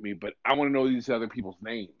 shoot me, but I want to know these other people's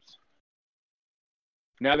names.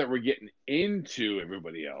 Now that we're getting into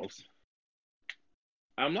everybody else,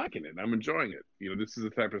 I'm liking it. I'm enjoying it. This is the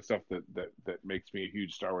type of stuff that makes me a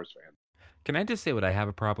huge Star Wars fan. Can I just say what I have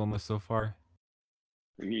a problem with so far?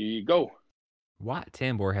 You go. Wat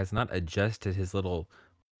Tambor has not adjusted his little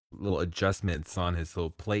adjustments on his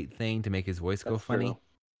little plate thing to make his voice go funny.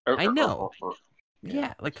 I know.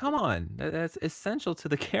 Yeah, like come on. That's essential to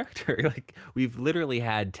the character. Like we've literally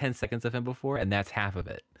had 10 seconds of him before, and that's half of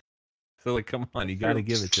it. So like, come on, you got to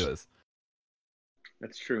give it to us.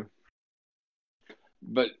 That's true.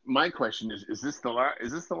 But my question is this the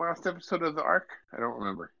last episode of the arc? I don't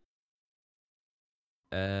remember.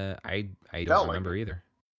 I don't remember either.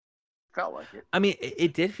 Felt like it. I mean,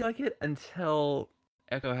 it did feel like it until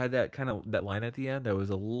Echo had that line at the end that was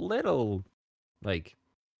a little like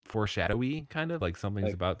foreshadowy, kind of like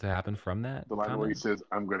something's about to happen from that. The line where he says,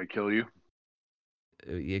 "I'm going to kill you."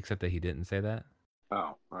 Except that he didn't say that.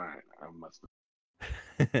 Oh, all right. I must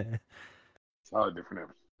have. It's all a different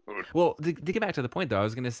episode. Well, to get back to the point, though, I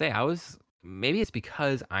was going to say maybe it's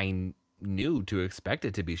because I knew to expect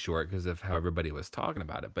it to be short because of how everybody was talking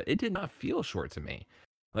about it, but it did not feel short to me.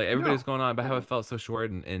 Like everybody was going on about how it felt so short,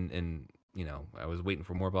 and I was waiting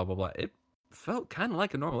for more, blah blah blah. It felt kind of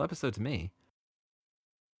like a normal episode to me.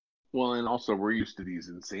 Well, and also we're used to these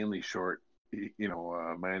insanely short,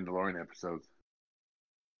 Mandalorian episodes.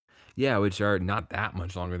 Yeah, which are not that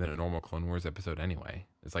much longer than a normal Clone Wars episode anyway.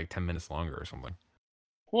 It's like 10 minutes longer or something.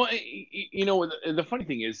 Well, the funny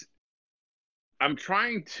thing is, I'm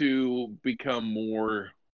trying to become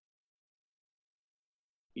more.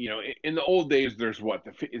 In the old days, there's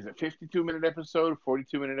is it 52-minute episode,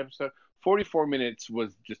 42-minute episode? 44 minutes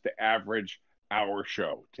was just the average hour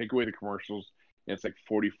show. Take away the commercials, and it's like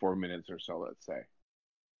 44 minutes or so, let's say.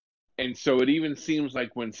 And so it even seems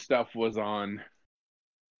like when stuff was on,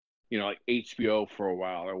 like HBO for a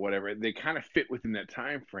while or whatever, they kind of fit within that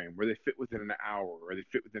time frame where they fit within an hour or they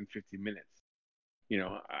fit within 50 minutes. You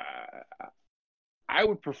know, I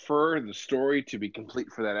would prefer the story to be complete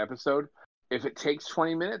for that episode. If it takes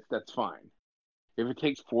 20 minutes, that's fine. If it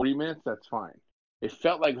takes 40 minutes, that's fine. It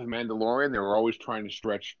felt like with Mandalorian, they were always trying to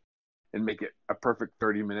stretch and make it a perfect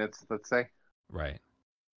 30 minutes, let's say. Right.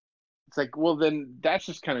 It's like, well, then that's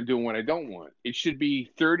just kind of doing what I don't want. It should be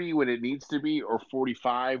 30 when it needs to be, or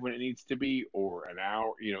 45 when it needs to be, or an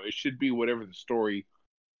hour. You know, it should be whatever the story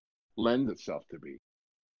lends itself to be.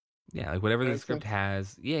 Yeah, like whatever That the makes script sense?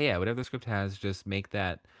 has. Yeah, whatever the script has, just make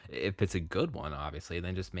that. If it's a good one, obviously,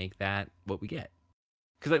 then just make that what we get.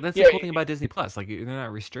 Because like that's the Yeah, cool thing about Disney Plus. Like they're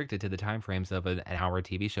not restricted to the time frames of an hour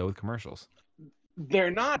TV show with commercials.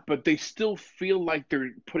 they're not, but they still feel like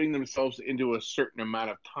they're putting themselves into a certain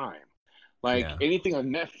amount of time. Like Yeah. anything on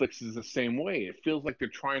Netflix is the same way. It feels like they're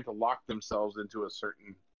trying to lock themselves into a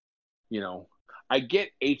certain, you know. I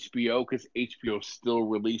get HBO because HBO still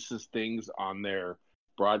releases things on their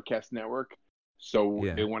broadcast network, so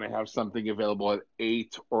Yeah. they want to have something available at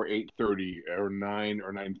 8 or 8:30 or 9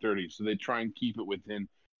 or 9:30. So they try and keep it within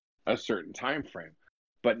a certain time frame.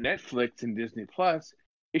 But Netflix and Disney Plus,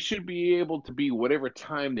 it should be able to be whatever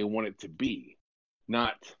time they want it to be,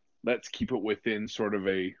 not let's keep it within sort of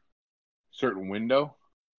a certain window.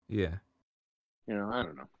 Yeah. You know, I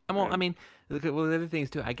don't know. Well, I mean, look at well, the other things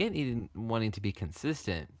too. I get needing wanting to be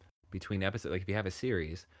consistent between episodes. Like if you have a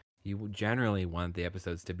series, you would generally want the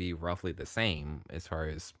episodes to be roughly the same as far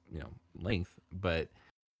as length. But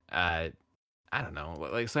uh, I don't know.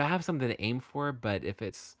 Like so, I have something to aim for. But if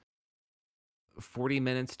it's 40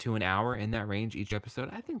 minutes to an hour in that range each episode,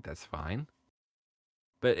 I think that's fine.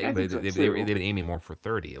 But I think so they've too. been aiming more for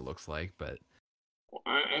 30. It looks like, but.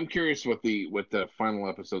 I'm curious what the final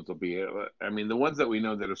episodes will be. I mean, the ones that we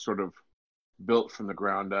know that are sort of built from the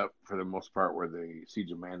ground up for the most part were the Siege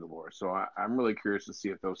of Mandalore. So I'm really curious to see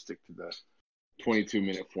if those stick to the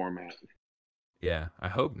 22-minute format. Yeah, I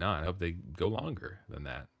hope not. I hope they go longer than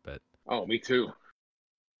that. But Oh, me too.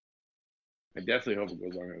 I definitely hope it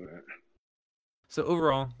goes longer than that. so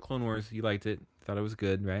overall, Clone Wars, you liked it. Thought it was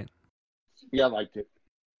good, right? Yeah, I liked it.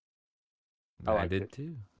 I I liked did it.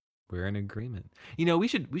 too. We're in agreement. We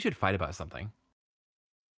should fight about something.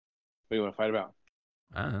 What do you want to fight about?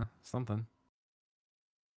 I don't know, something.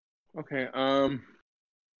 Okay.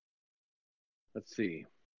 Let's see.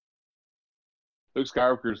 Luke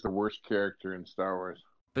Skywalker is the worst character in Star Wars.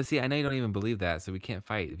 But see, I know you don't even believe that, so we can't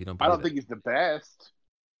fight if you don't I believe don't it. think he's the best.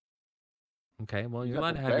 Okay, well, He's you're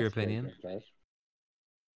not allowed the to have your best character opinion. in Star Wars.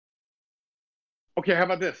 Okay, how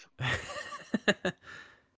about this?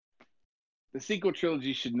 The sequel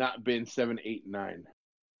trilogy should not have been 7, 8, 9.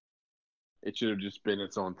 It should have just been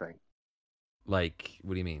its own thing. Like,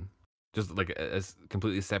 what do you mean? Just like as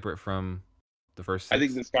completely separate from the first I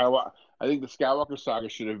six? think the Skywalker saga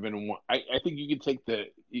should have been one. I think you could take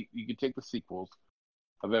you could take the sequels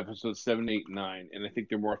of episodes 7, 8, 9, and I think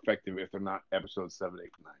they're more effective if they're not episodes 7,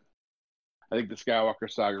 8, 9. I think the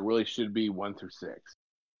Skywalker saga really should be 1 through 6.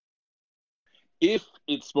 If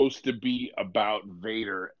it's supposed to be about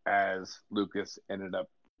Vader, as Lucas ended up,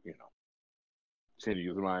 changing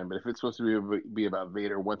his mind, but if it's supposed to be about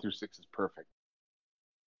Vader, 1 through 6 is perfect.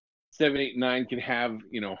 7, 8, 9 can have,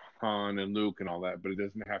 Han and Luke and all that, but it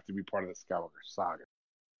doesn't have to be part of the Skywalker saga.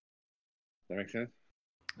 Does that make sense?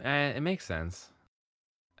 It makes sense.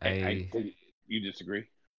 I think you disagree.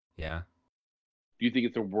 Yeah. Do you think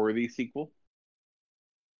it's a worthy sequel?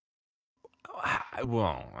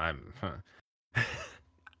 Well,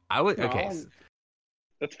 I would. Okay. No,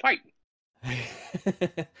 let's fight.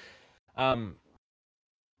 um.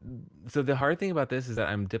 So the hard thing about this is that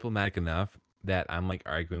I'm diplomatic enough that I'm like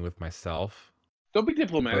arguing with myself. Don't be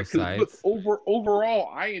diplomatic. Both Because look, sides. overall,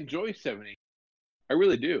 I enjoy 7, 8. I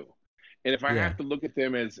really do. And if I Yeah. have to look at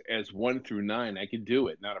them as 1 through 9, I can do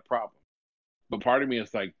it, not a problem. But part of me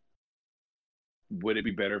is like, would it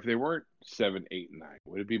be better if they weren't 7, 8, and 9?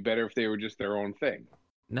 Would it be better if they were just their own thing?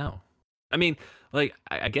 No. I mean, like,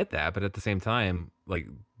 I get that, but at the same time, like,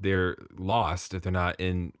 they're lost if they're not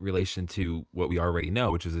in relation to what we already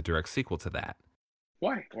know, which is a direct sequel to that.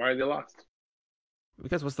 Why? Why are they lost?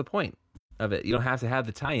 Because what's the point of it? You don't have to have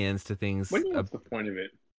the tie-ins to things. What do you mean, what's the point of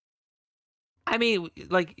it? I mean,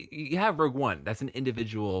 like, you have Rogue One. That's an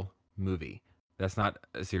individual movie. That's not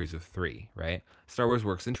a series of 3, right? Star Wars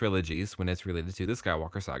works in trilogies when it's related to the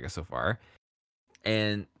Skywalker saga so far.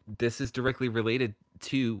 And this is directly related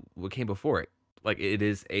to what came before it. Like, it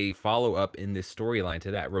is a follow-up in this storyline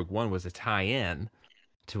to that. Rogue One was a tie-in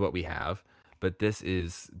to what we have, but this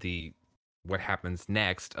is what happens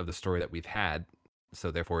next of the story that we've had. So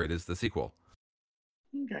therefore, it is the sequel.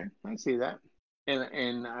 Okay, I see that,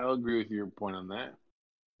 and I'll agree with your point on that.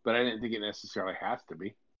 But I didn't think it necessarily has to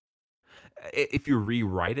be. If you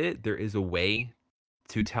rewrite it, there is a way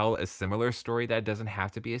to tell a similar story that doesn't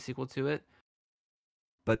have to be a sequel to it.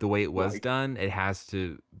 But the way it was Like, done, it has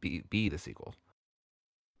to be the sequel.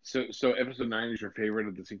 so episode 9 is your favorite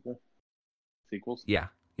of the sequels? Yeah,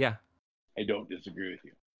 yeah. I don't disagree with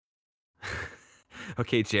you.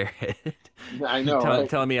 Okay, Jared. I know, right?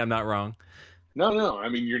 Telling me I'm not wrong. No. I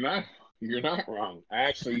mean, you're not wrong. I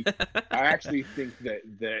actually think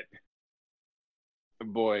that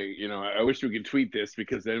boy, you know, I wish we could tweet this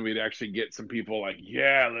because then we'd actually get some people like,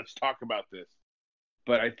 yeah, let's talk about this.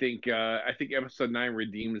 But I think episode 9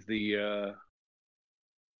 redeems the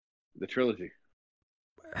trilogy.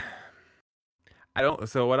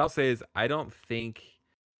 So what I'll say is I don't think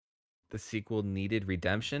the sequel needed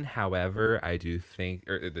redemption. However, I do think,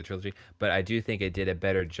 or the trilogy, but I do think it did a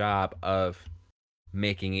better job of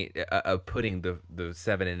making it, of putting the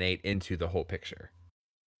 7 and 8 into the whole picture.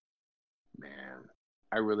 Man,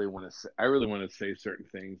 I really want to say certain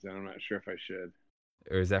things, and I'm not sure if I should.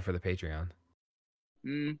 Or is that for the Patreon?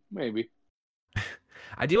 Maybe.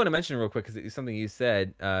 I do want to mention real quick because something you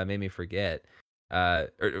said made me forget. Made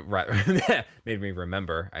me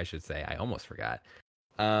remember, I should say. I almost forgot.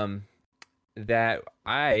 That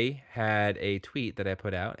I had a tweet that I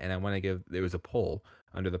put out, and I want to give. There was a poll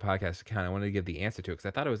under the podcast account. I wanted to give the answer to it because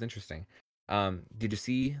I thought it was interesting. Did you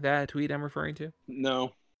see that tweet I'm referring to?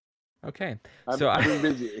 No. Okay. I've been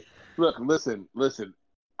busy. Look, listen.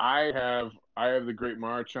 I have the Great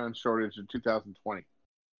Marchand shortage in 2020.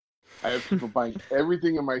 I have people buying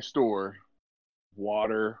everything in my store: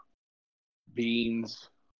 water, beans,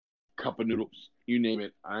 cup of noodles, you name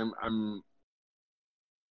it. I'm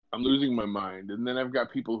losing my mind. And then I've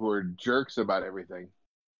got people who are jerks about everything,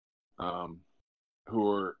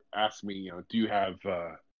 who are asking me, you know, do you have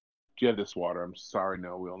this water? I'm sorry,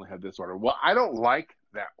 no, we only have this water. Well, I don't like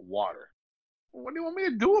that water. What do you want me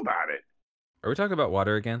to do about it? Are we talking about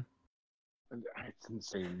water again? It's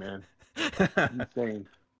insane, man. It's insane.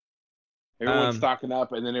 Everyone's stocking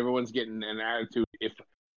up, and then everyone's getting an attitude. If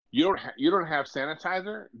you don't have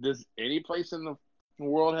sanitizer, does any place in the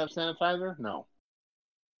world have sanitizer? No.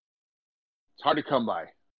 It's hard to come by.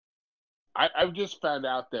 I've just found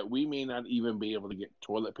out that we may not even be able to get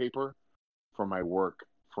toilet paper for my work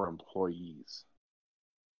for employees.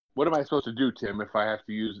 What am I supposed to do, Tim, if I have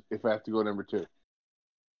to go number 2?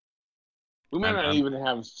 We might not even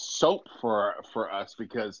have soap for us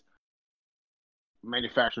because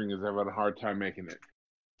manufacturing is having a hard time making it.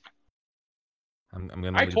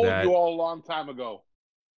 I told you all a long time ago.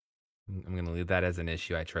 I'm going to leave that as an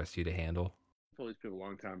issue I trust you to handle. I told these people a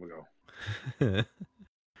long time ago.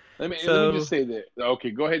 Let me just say that.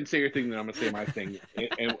 Okay, go ahead and say your thing, then I'm going to say my thing,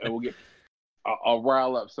 and we'll get. I'll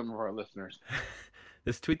rile up some of our listeners.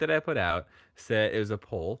 This tweet that I put out said, it was a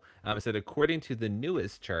poll. It said, according to the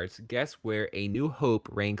newest charts, guess where A New Hope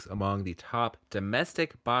ranks among the top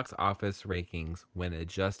domestic box office rankings when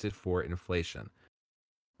adjusted for inflation?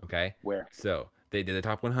 Okay. Where? So they did the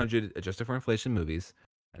top 100 adjusted for inflation movies,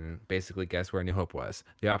 and basically guess where A New Hope was.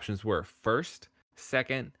 The options were first,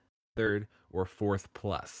 second, third, or fourth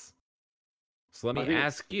plus. So let me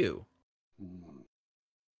ask you.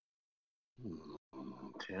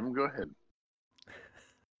 Tim, go ahead.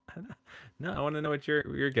 No, I want to know what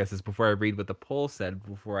your guess is before I read what the poll said,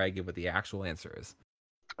 before I give what the actual answer is.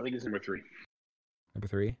 I think it's number 3. Number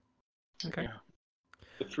 3? Okay. Yeah.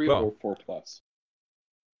 The 3 or 4 plus.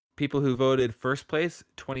 People who voted first place,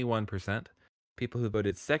 21%. People who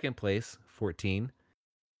voted second place, 14%.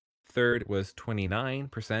 Third was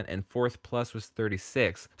 29%, and fourth plus was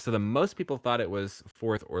 36%. So the most people thought it was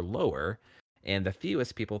fourth or lower, and the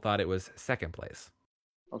fewest people thought it was second place.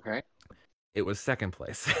 Okay. It was second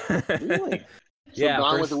place. Really? So yeah.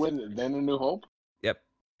 Gone with the Wind, then A New Hope? Yep.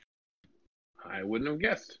 I wouldn't have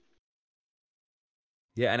guessed.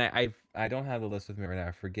 Yeah, and I don't have the list with me right now.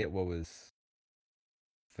 I forget what was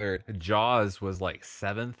third. Jaws was like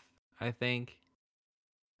 7th, I think.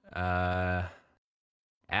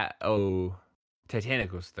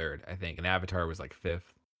 Titanic was 3rd, I think, and Avatar was like 5th.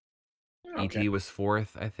 Okay. E.T. was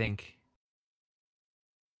 4th, I think.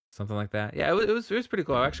 Something like that. Yeah, it was pretty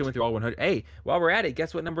cool. I actually went through all 100. Hey, while we're at it,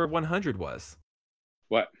 guess what number 100 was?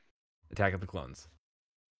 What? Attack of the Clones.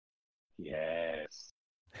 Yes.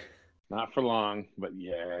 Not for long, but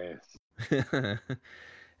yes.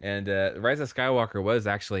 And Rise of Skywalker was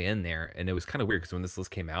actually in there, and it was kind of weird because when this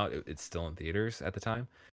list came out, it's still in theaters at the time.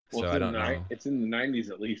 Well, so I don't know. It's in the 90s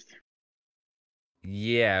at least.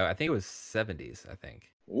 Yeah, I think it was 70s, I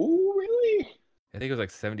think. Ooh, really? I think it was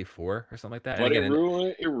like 74 or something like that. But again,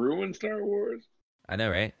 it ruined Star Wars. I know,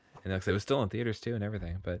 right? And it was still in theaters too and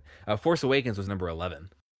everything. But Force Awakens was number 11.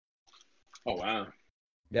 Oh, wow.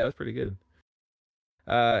 Yeah, it was pretty good.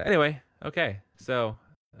 Anyway, okay. So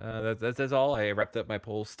that's all. I wrapped up my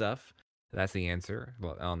poll stuff. That's the answer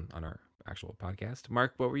on our actual podcast.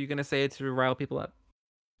 Mark, what were you gonna say to rile people up?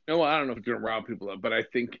 No, I don't know if it's going to rile people up, but I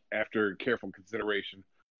think after careful consideration,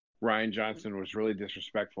 Ryan Johnson was really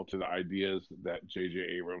disrespectful to the ideas that J.J.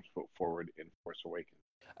 Abrams put forward in Force Awakens.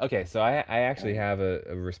 Okay, so I actually have a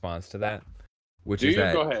response to that, which Do is you?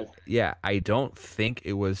 that Go ahead. yeah, I don't think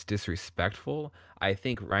it was disrespectful. I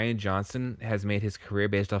think Ryan Johnson has made his career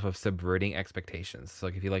based off of subverting expectations. So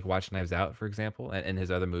like if you like watch Knives Out, for example, and his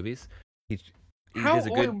other movies, he does a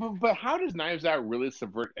good. But how does Knives Out really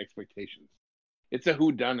subvert expectations? It's a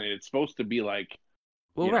whodunit. It's supposed to be like.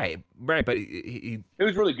 Well, You know. right, but It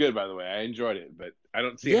was really good, by the way. I enjoyed it, but I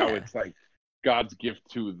don't see how it's like God's gift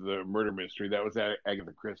to the murder mystery. That was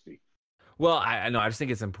Agatha Christie. Well, I know. I just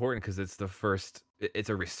think it's important because it's the first. It's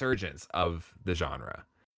a resurgence of the genre.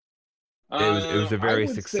 It was a very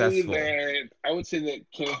successful. I would say that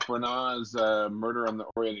Kenneth Branagh's Murder on the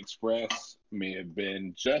Orient Express may have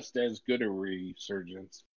been just as good a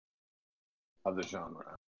resurgence of the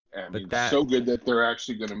genre. I mean, so good that they're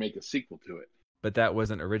actually going to make a sequel to it. But that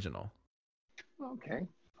wasn't original. Okay,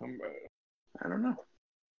 I don't know.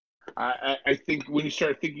 I think when you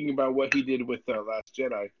start thinking about what he did with Last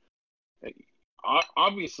Jedi,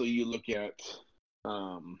 obviously you look at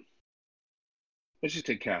let's just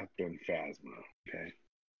take Captain Phasma. Okay,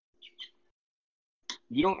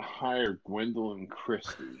 you don't hire Gwendolyn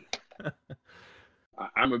Christie.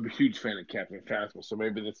 I'm a huge fan of Captain Phasma, so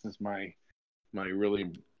maybe this is my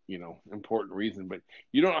really important reason. But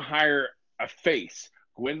you don't hire a face.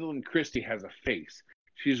 Gwendolyn Christie has a face.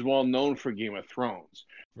 She's well known for Game of Thrones.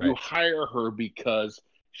 Right. You hire her because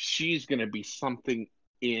she's going to be something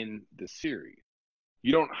in the series.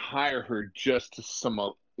 You don't hire her just to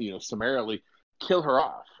summarily kill her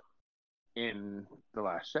off in The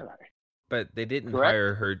Last Jedi. But they didn't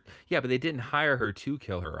hire her. Yeah, but they didn't hire her to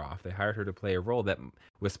kill her off. They hired her to play a role that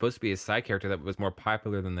was supposed to be a side character that was more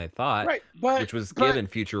popular than they thought, right? Which was given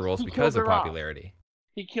future roles because of popularity.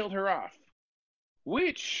 He killed her off,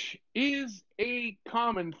 which is a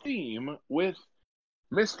common theme with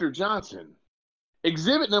Mr. Johnson.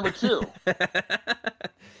 Exhibit number 2.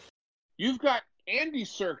 You've got Andy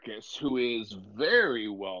Serkis, who is very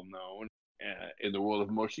well known in the world of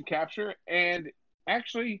motion capture, and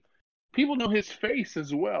actually, people know his face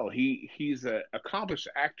as well. He's an accomplished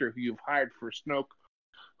actor who you've hired for Snoke,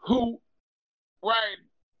 who Ryan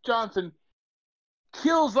Johnson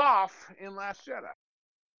kills off in Last Jedi.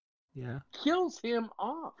 Yeah. Kills him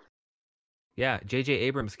off. Yeah, J.J.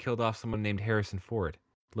 Abrams killed off someone named Harrison Ford.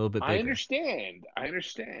 A little bit bigger. I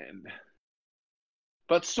understand.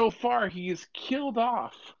 But so far, he has killed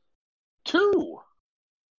off 2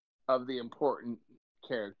 of the important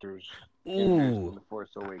characters in The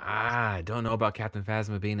Force Awakens. I don't know about Captain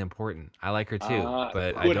Phasma being important. I like her too,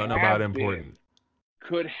 but I don't know about important.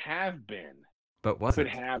 Could have been. But wasn't.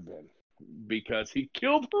 Could have been. Because he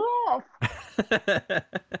killed her off.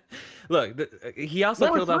 Look, he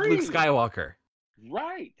also killed off Luke Skywalker.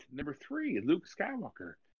 Right. Number 3, Luke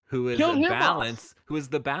Skywalker. Who is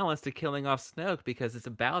the balance to killing off Snoke, because it's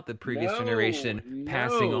about the previous generation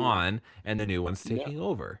passing on and the new ones taking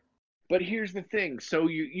over. But here's the thing. So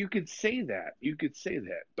you could say that. You could say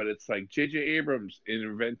that. But it's like J.J. Abrams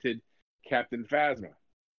invented Captain Phasma.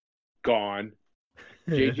 Gone.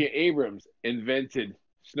 J.J. Abrams invented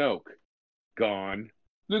Snoke. Gone.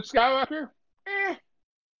 Luke Skywalker?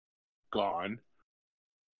 Gone.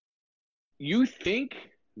 You think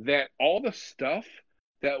that all the stuff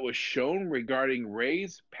that was shown regarding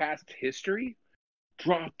Rey's past history,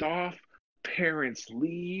 dropped off, parents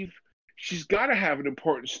leave, she's got to have an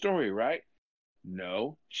important story, right?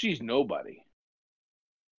 No, she's nobody.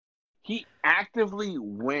 He actively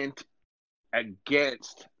went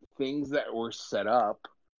against things that were set up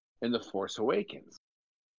in The Force Awakens.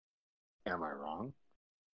 Am I wrong?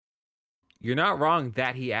 You're not wrong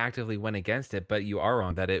that he actively went against it, but you are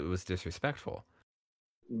wrong that it was disrespectful.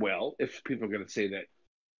 Well, if people are going to say that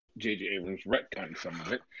J.J. Abrams retconned some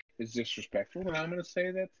of it is disrespectful, then I'm going to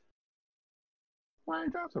say that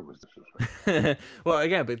Ryan Johnson was disrespectful. Well,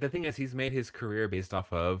 again, but the thing is, he's made his career based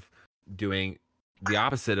off doing the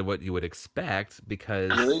opposite of what you would expect,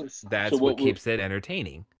 because that's what keeps it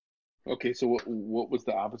entertaining. Okay, so what was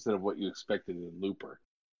the opposite of what you expected in Looper?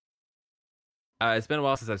 It's been a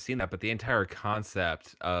while since I've seen that, but the entire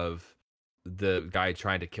concept of the guy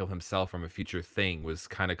trying to kill himself from a future thing was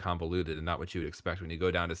kind of convoluted and not what you would expect when you go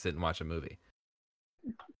down to sit and watch a movie.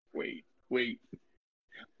 Wait.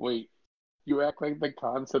 You act like the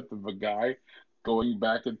concept of a guy going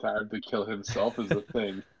back in time to kill himself is a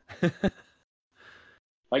thing.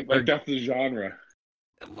 Like Or that's the genre.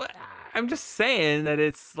 I'm just saying that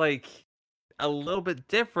it's like a little bit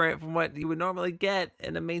different from what you would normally get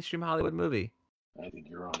in a mainstream Hollywood movie. I think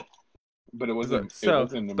you're wrong. But it So, wasn't. It so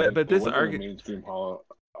wasn't. but It this wasn't a argument, mainstream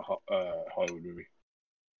Hollywood movie.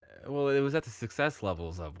 well, it was at the success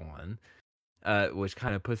levels of one, which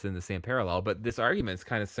kind of puts it in the same parallel. But this argument is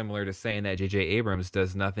kind of similar to saying that J.J. Abrams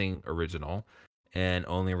does nothing original and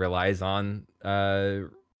only relies on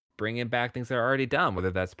bringing back things that are already done,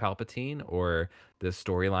 whether that's Palpatine or the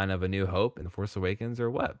storyline of A New Hope and Force Awakens or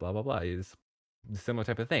what, blah blah blah. It's a similar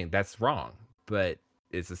type of thing. That's wrong, but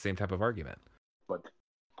it's the same type of argument. But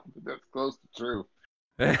that's close to true.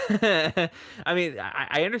 I mean,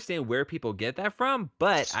 I understand where people get that from,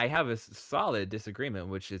 but I have a solid disagreement,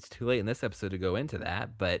 which it's too late in this episode to go into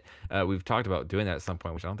that. But we've talked about doing that at some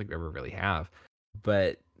point, which I don't think we ever really have.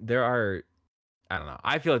 But there are, I don't know.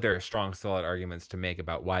 I feel like there are strong, solid arguments to make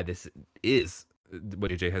about why this is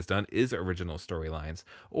what AJ has done is original storylines.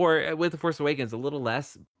 Or with The Force Awakens, a little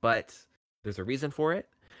less, but there's a reason for it.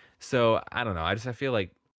 So I don't know. I feel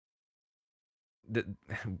like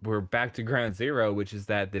we're back to ground zero, which is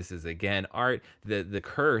that this is again art. The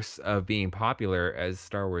curse of being popular as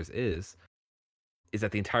Star Wars is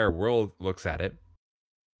that the entire world looks at it.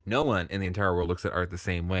 No one in the entire world looks at art the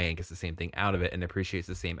same way and gets the same thing out of it and appreciates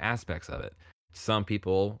the same aspects of it. Some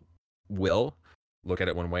people will look at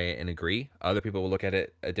it one way and agree. Other people will look at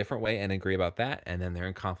it a different way and agree about that, and then they're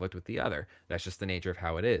in conflict with the other. That's just the nature of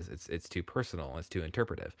how it is. It's too personal. It's too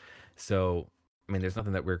interpretive. So, I mean, there's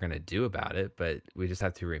nothing that we're going to do about it, but we just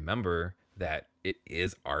have to remember that it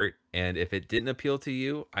is art. And if it didn't appeal to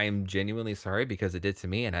you, I am genuinely sorry, because it did to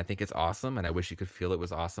me, and I think it's awesome, and I wish you could feel it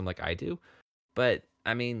was awesome like I do. But,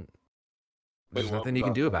 I mean, there's nothing you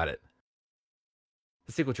can do about it.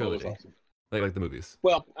 The sequel trilogy. Awesome. Like the movies.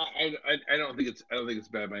 Well, I don't think it's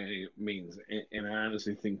bad by any means, and I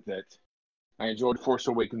honestly think that I enjoyed Force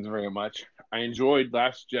Awakens very much. I enjoyed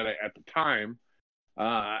Last Jedi at the time.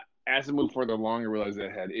 As I moved further along, I realized that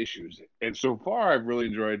it had issues, and so far I've really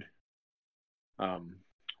enjoyed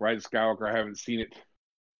Rise of Skywalker. I haven't seen it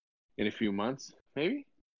in a few months, maybe.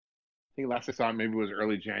 I think last I saw it maybe was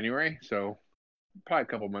early January, so probably a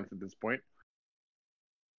couple months at this point.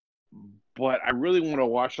 But I really want to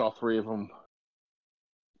watch all three of them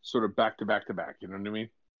sort of back to back to back. You know what I mean?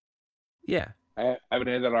 Yeah. I haven't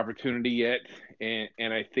had that opportunity yet,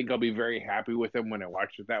 and I think I'll be very happy with them when I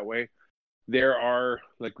watch it that way. There are,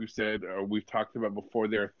 like we said, we've talked about before,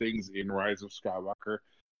 there are things in Rise of Skywalker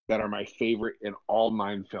that are my favorite in all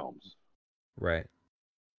 9 films. Right.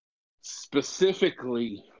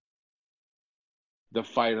 Specifically, the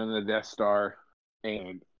fight on the Death Star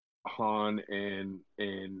and Han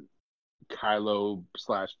and Kylo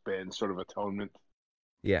 / Ben sort of atonement.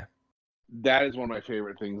 Yeah. That is one of my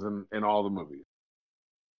favorite things in all the movies.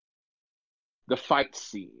 The fight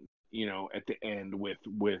scene, at the end with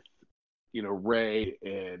Rey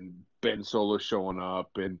and Ben Solo showing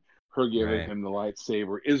up and her giving him the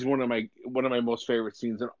lightsaber is one of my most favorite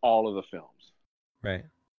scenes in all of the films. Right.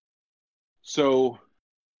 So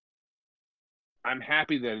I'm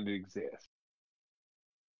happy that it exists.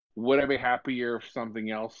 Would I be happier if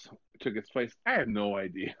something else took its place? I have no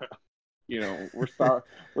idea.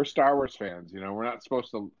 We're Star Wars fans. We're not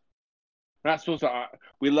supposed to.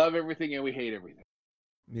 We love everything and we hate everything.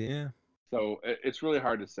 Yeah. So it's really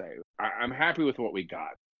hard to say. I'm happy with what we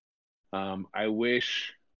got. I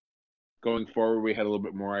wish going forward we had a little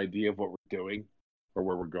bit more idea of what we're doing or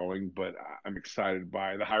where we're going. But I'm excited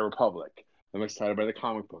by the High Republic. I'm excited by the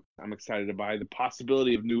comic book. I'm excited by the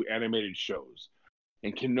possibility of new animated shows,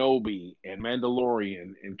 and Kenobi and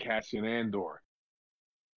Mandalorian and Cassian Andor.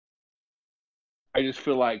 I just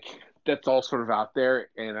feel like that's all sort of out there,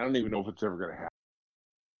 and I don't even know if it's ever going to happen.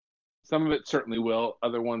 Some of it certainly will.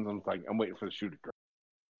 Other ones, I'm waiting for the shoe to drop.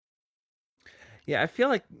 Yeah, I feel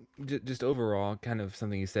like just overall, kind of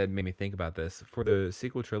something you said made me think about this. For the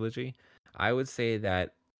sequel trilogy, I would say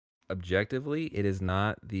that objectively, it is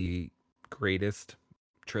not the greatest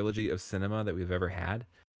trilogy of cinema that we've ever had.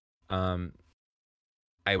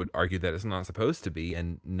 I would argue that it's not supposed to be,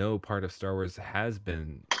 and no part of Star Wars has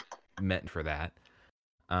been meant for that.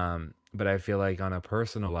 But I feel like on a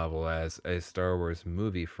personal level, as a Star Wars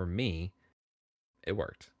movie, for me, it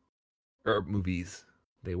worked. Or movies,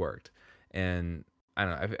 they worked. And I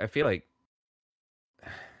don't know, I feel like,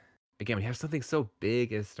 again, we have something so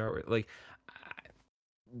big as Star Wars. Like,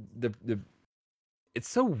 it's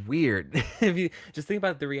so weird. If you just think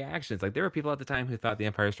about the reactions, like there were people at the time who thought The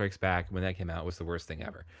Empire Strikes Back, when that came out, was the worst thing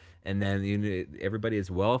ever. And then everybody is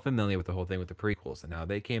well familiar with the whole thing with the prequels, and now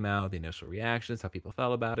they came out, the initial reactions, how people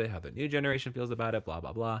felt about it, how the new generation feels about it, blah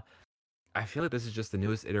blah blah. I feel like this is just the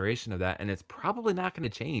newest iteration of that, and it's probably not going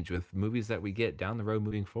to change with movies that we get down the road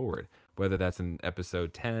moving forward, whether that's an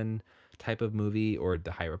episode 10 type of movie or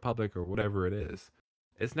The High Republic or whatever it is.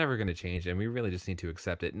 It's never going to change, and we really just need to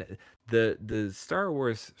accept it. The Star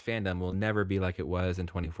Wars fandom will never be like it was in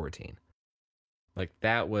 2014. Like,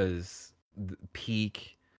 that was the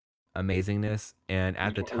peak amazingness, and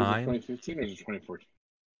at the Was it time 2015 or was it 2014?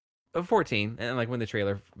 of 14, and like when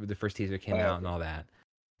the first teaser came out and all that,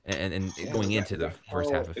 and going into the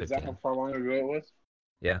first half of 15. Is that how far long ago it was?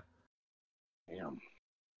 Yeah. Damn.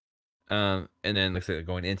 And then like I said,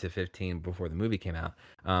 going into 15 before the movie came out,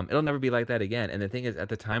 it'll never be like that again. And the thing is, at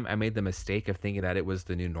the time, I made the mistake of thinking that it was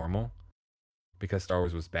the new normal because Star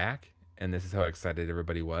Wars was back, and this is how excited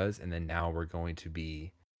everybody was. And then now we're going to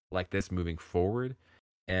be like this moving forward.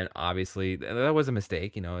 And obviously, that was a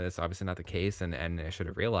mistake. You know, that's obviously not the case, and I should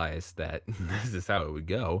have realized that this is how it would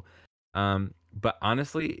go. But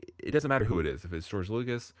honestly, it doesn't matter who it is. If it's George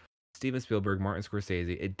Lucas, Steven Spielberg, Martin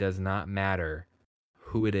Scorsese, it does not matter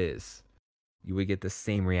who it is. You would get the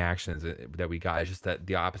same reactions that we got. It's just that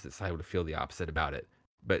the opposite side would feel the opposite about it.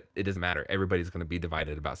 But it doesn't matter. Everybody's going to be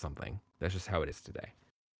divided about something. That's just how it is today.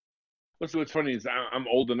 What's funny is I'm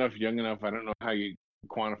old enough, young enough. I don't know how you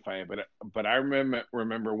quantify it, but I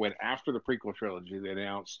remember when after the prequel trilogy they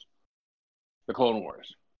announced the Clone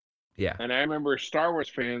Wars. Yeah. And I remember Star Wars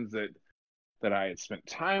fans that I had spent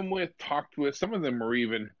time with, talked with. Some of them were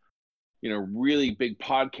even, really big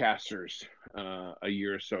podcasters a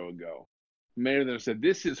year or so ago. Many of them said,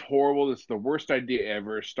 "This is horrible. This is the worst idea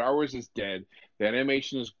ever. Star Wars is dead. The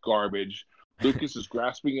animation is garbage. Lucas is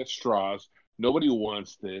grasping at straws. Nobody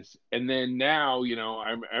wants this." And then now,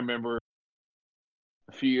 I remember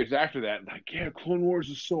a few years after that, like, yeah, Clone Wars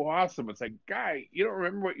is so awesome. It's like, guy, you don't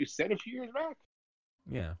remember what you said a few years back?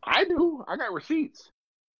 Yeah. I do. I got receipts.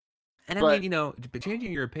 And I mean,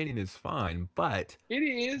 changing your opinion is fine, but it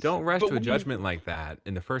is. Don't rush to a judgment like that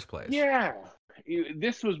in the first place. Yeah.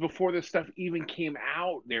 This was before this stuff even came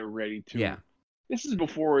out. They're ready to. Yeah. This is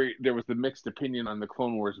before there was the mixed opinion on the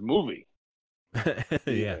Clone Wars movie.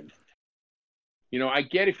 Yeah. I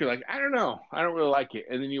get if you're like, I don't know, I don't really like it,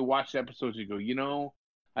 and then you watch the episodes, you go,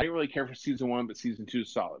 I didn't really care for season 1, but season 2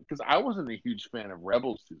 is solid because I wasn't a huge fan of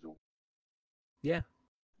Rebels season 1. Yeah.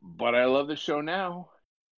 But I love the show now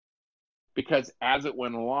because as it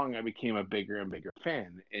went along, I became a bigger and bigger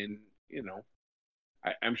fan, and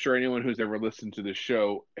I'm sure anyone who's ever listened to the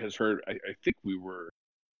show has heard. I think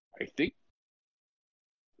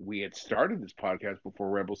we had started this podcast before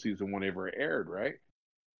Rebel season 1 ever aired, right?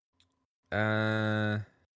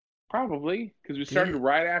 Probably because we started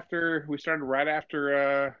right after.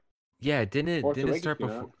 Yeah, didn't it start Awakens,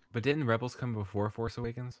 before? But didn't Rebels come before Force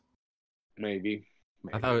Awakens? Maybe.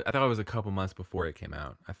 I thought it was a couple months before it came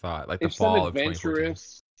out. I thought like the if fall some of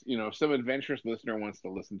 2014. some adventurous listener wants to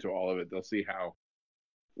listen to all of it, they'll see how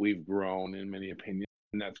we've grown in many opinions,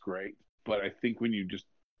 and that's great. But I think when you just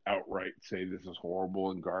outright say this is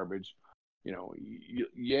horrible and garbage,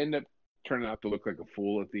 you end up turning out to look like a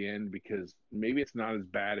fool at the end because maybe it's not as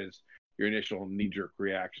bad as your initial knee-jerk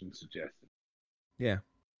reaction suggested. Yeah.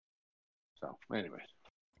 So, anyways.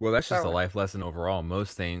 Well, that's just a life lesson overall.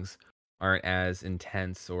 Most things aren't as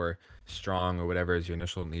intense or strong or whatever as your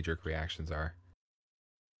initial knee-jerk reactions are.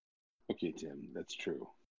 Okay, Tim, that's true.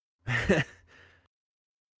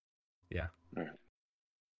 Yeah. All right.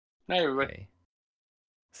 Hey, everybody. Okay.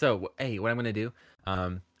 So, hey, what I'm going to do,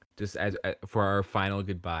 just as for our final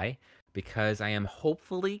goodbye, because I am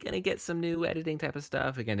hopefully going to get some new editing type of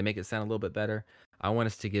stuff, again, to make it sound a little bit better, I want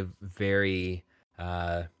us to give very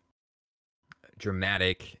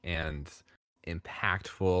dramatic and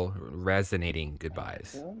impactful, resonating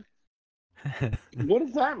goodbyes. What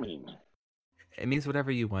does that mean? It means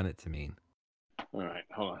whatever you want it to mean. All right,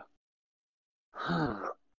 hold on.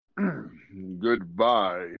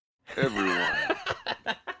 Goodbye, everyone.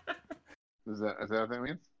 Is that what that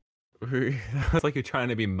means? It's like you're trying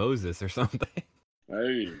to be Moses or something.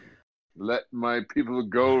 Hey, let my people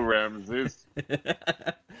go, Ramses.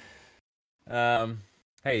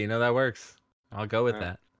 Hey, that works. I'll go with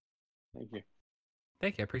that. Thank you.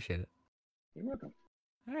 Thank you. I appreciate it. You're welcome.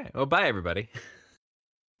 All right. Well, bye, everybody.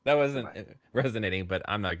 That wasn't resonating, but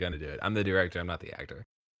I'm not going to do it. I'm the director. I'm not the actor.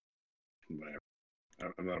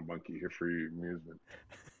 I'm not a monkey here for your amusement.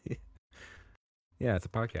 Yeah, it's a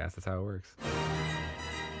podcast. That's how it works.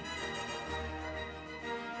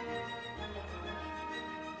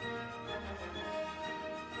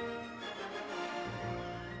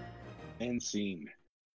 End scene.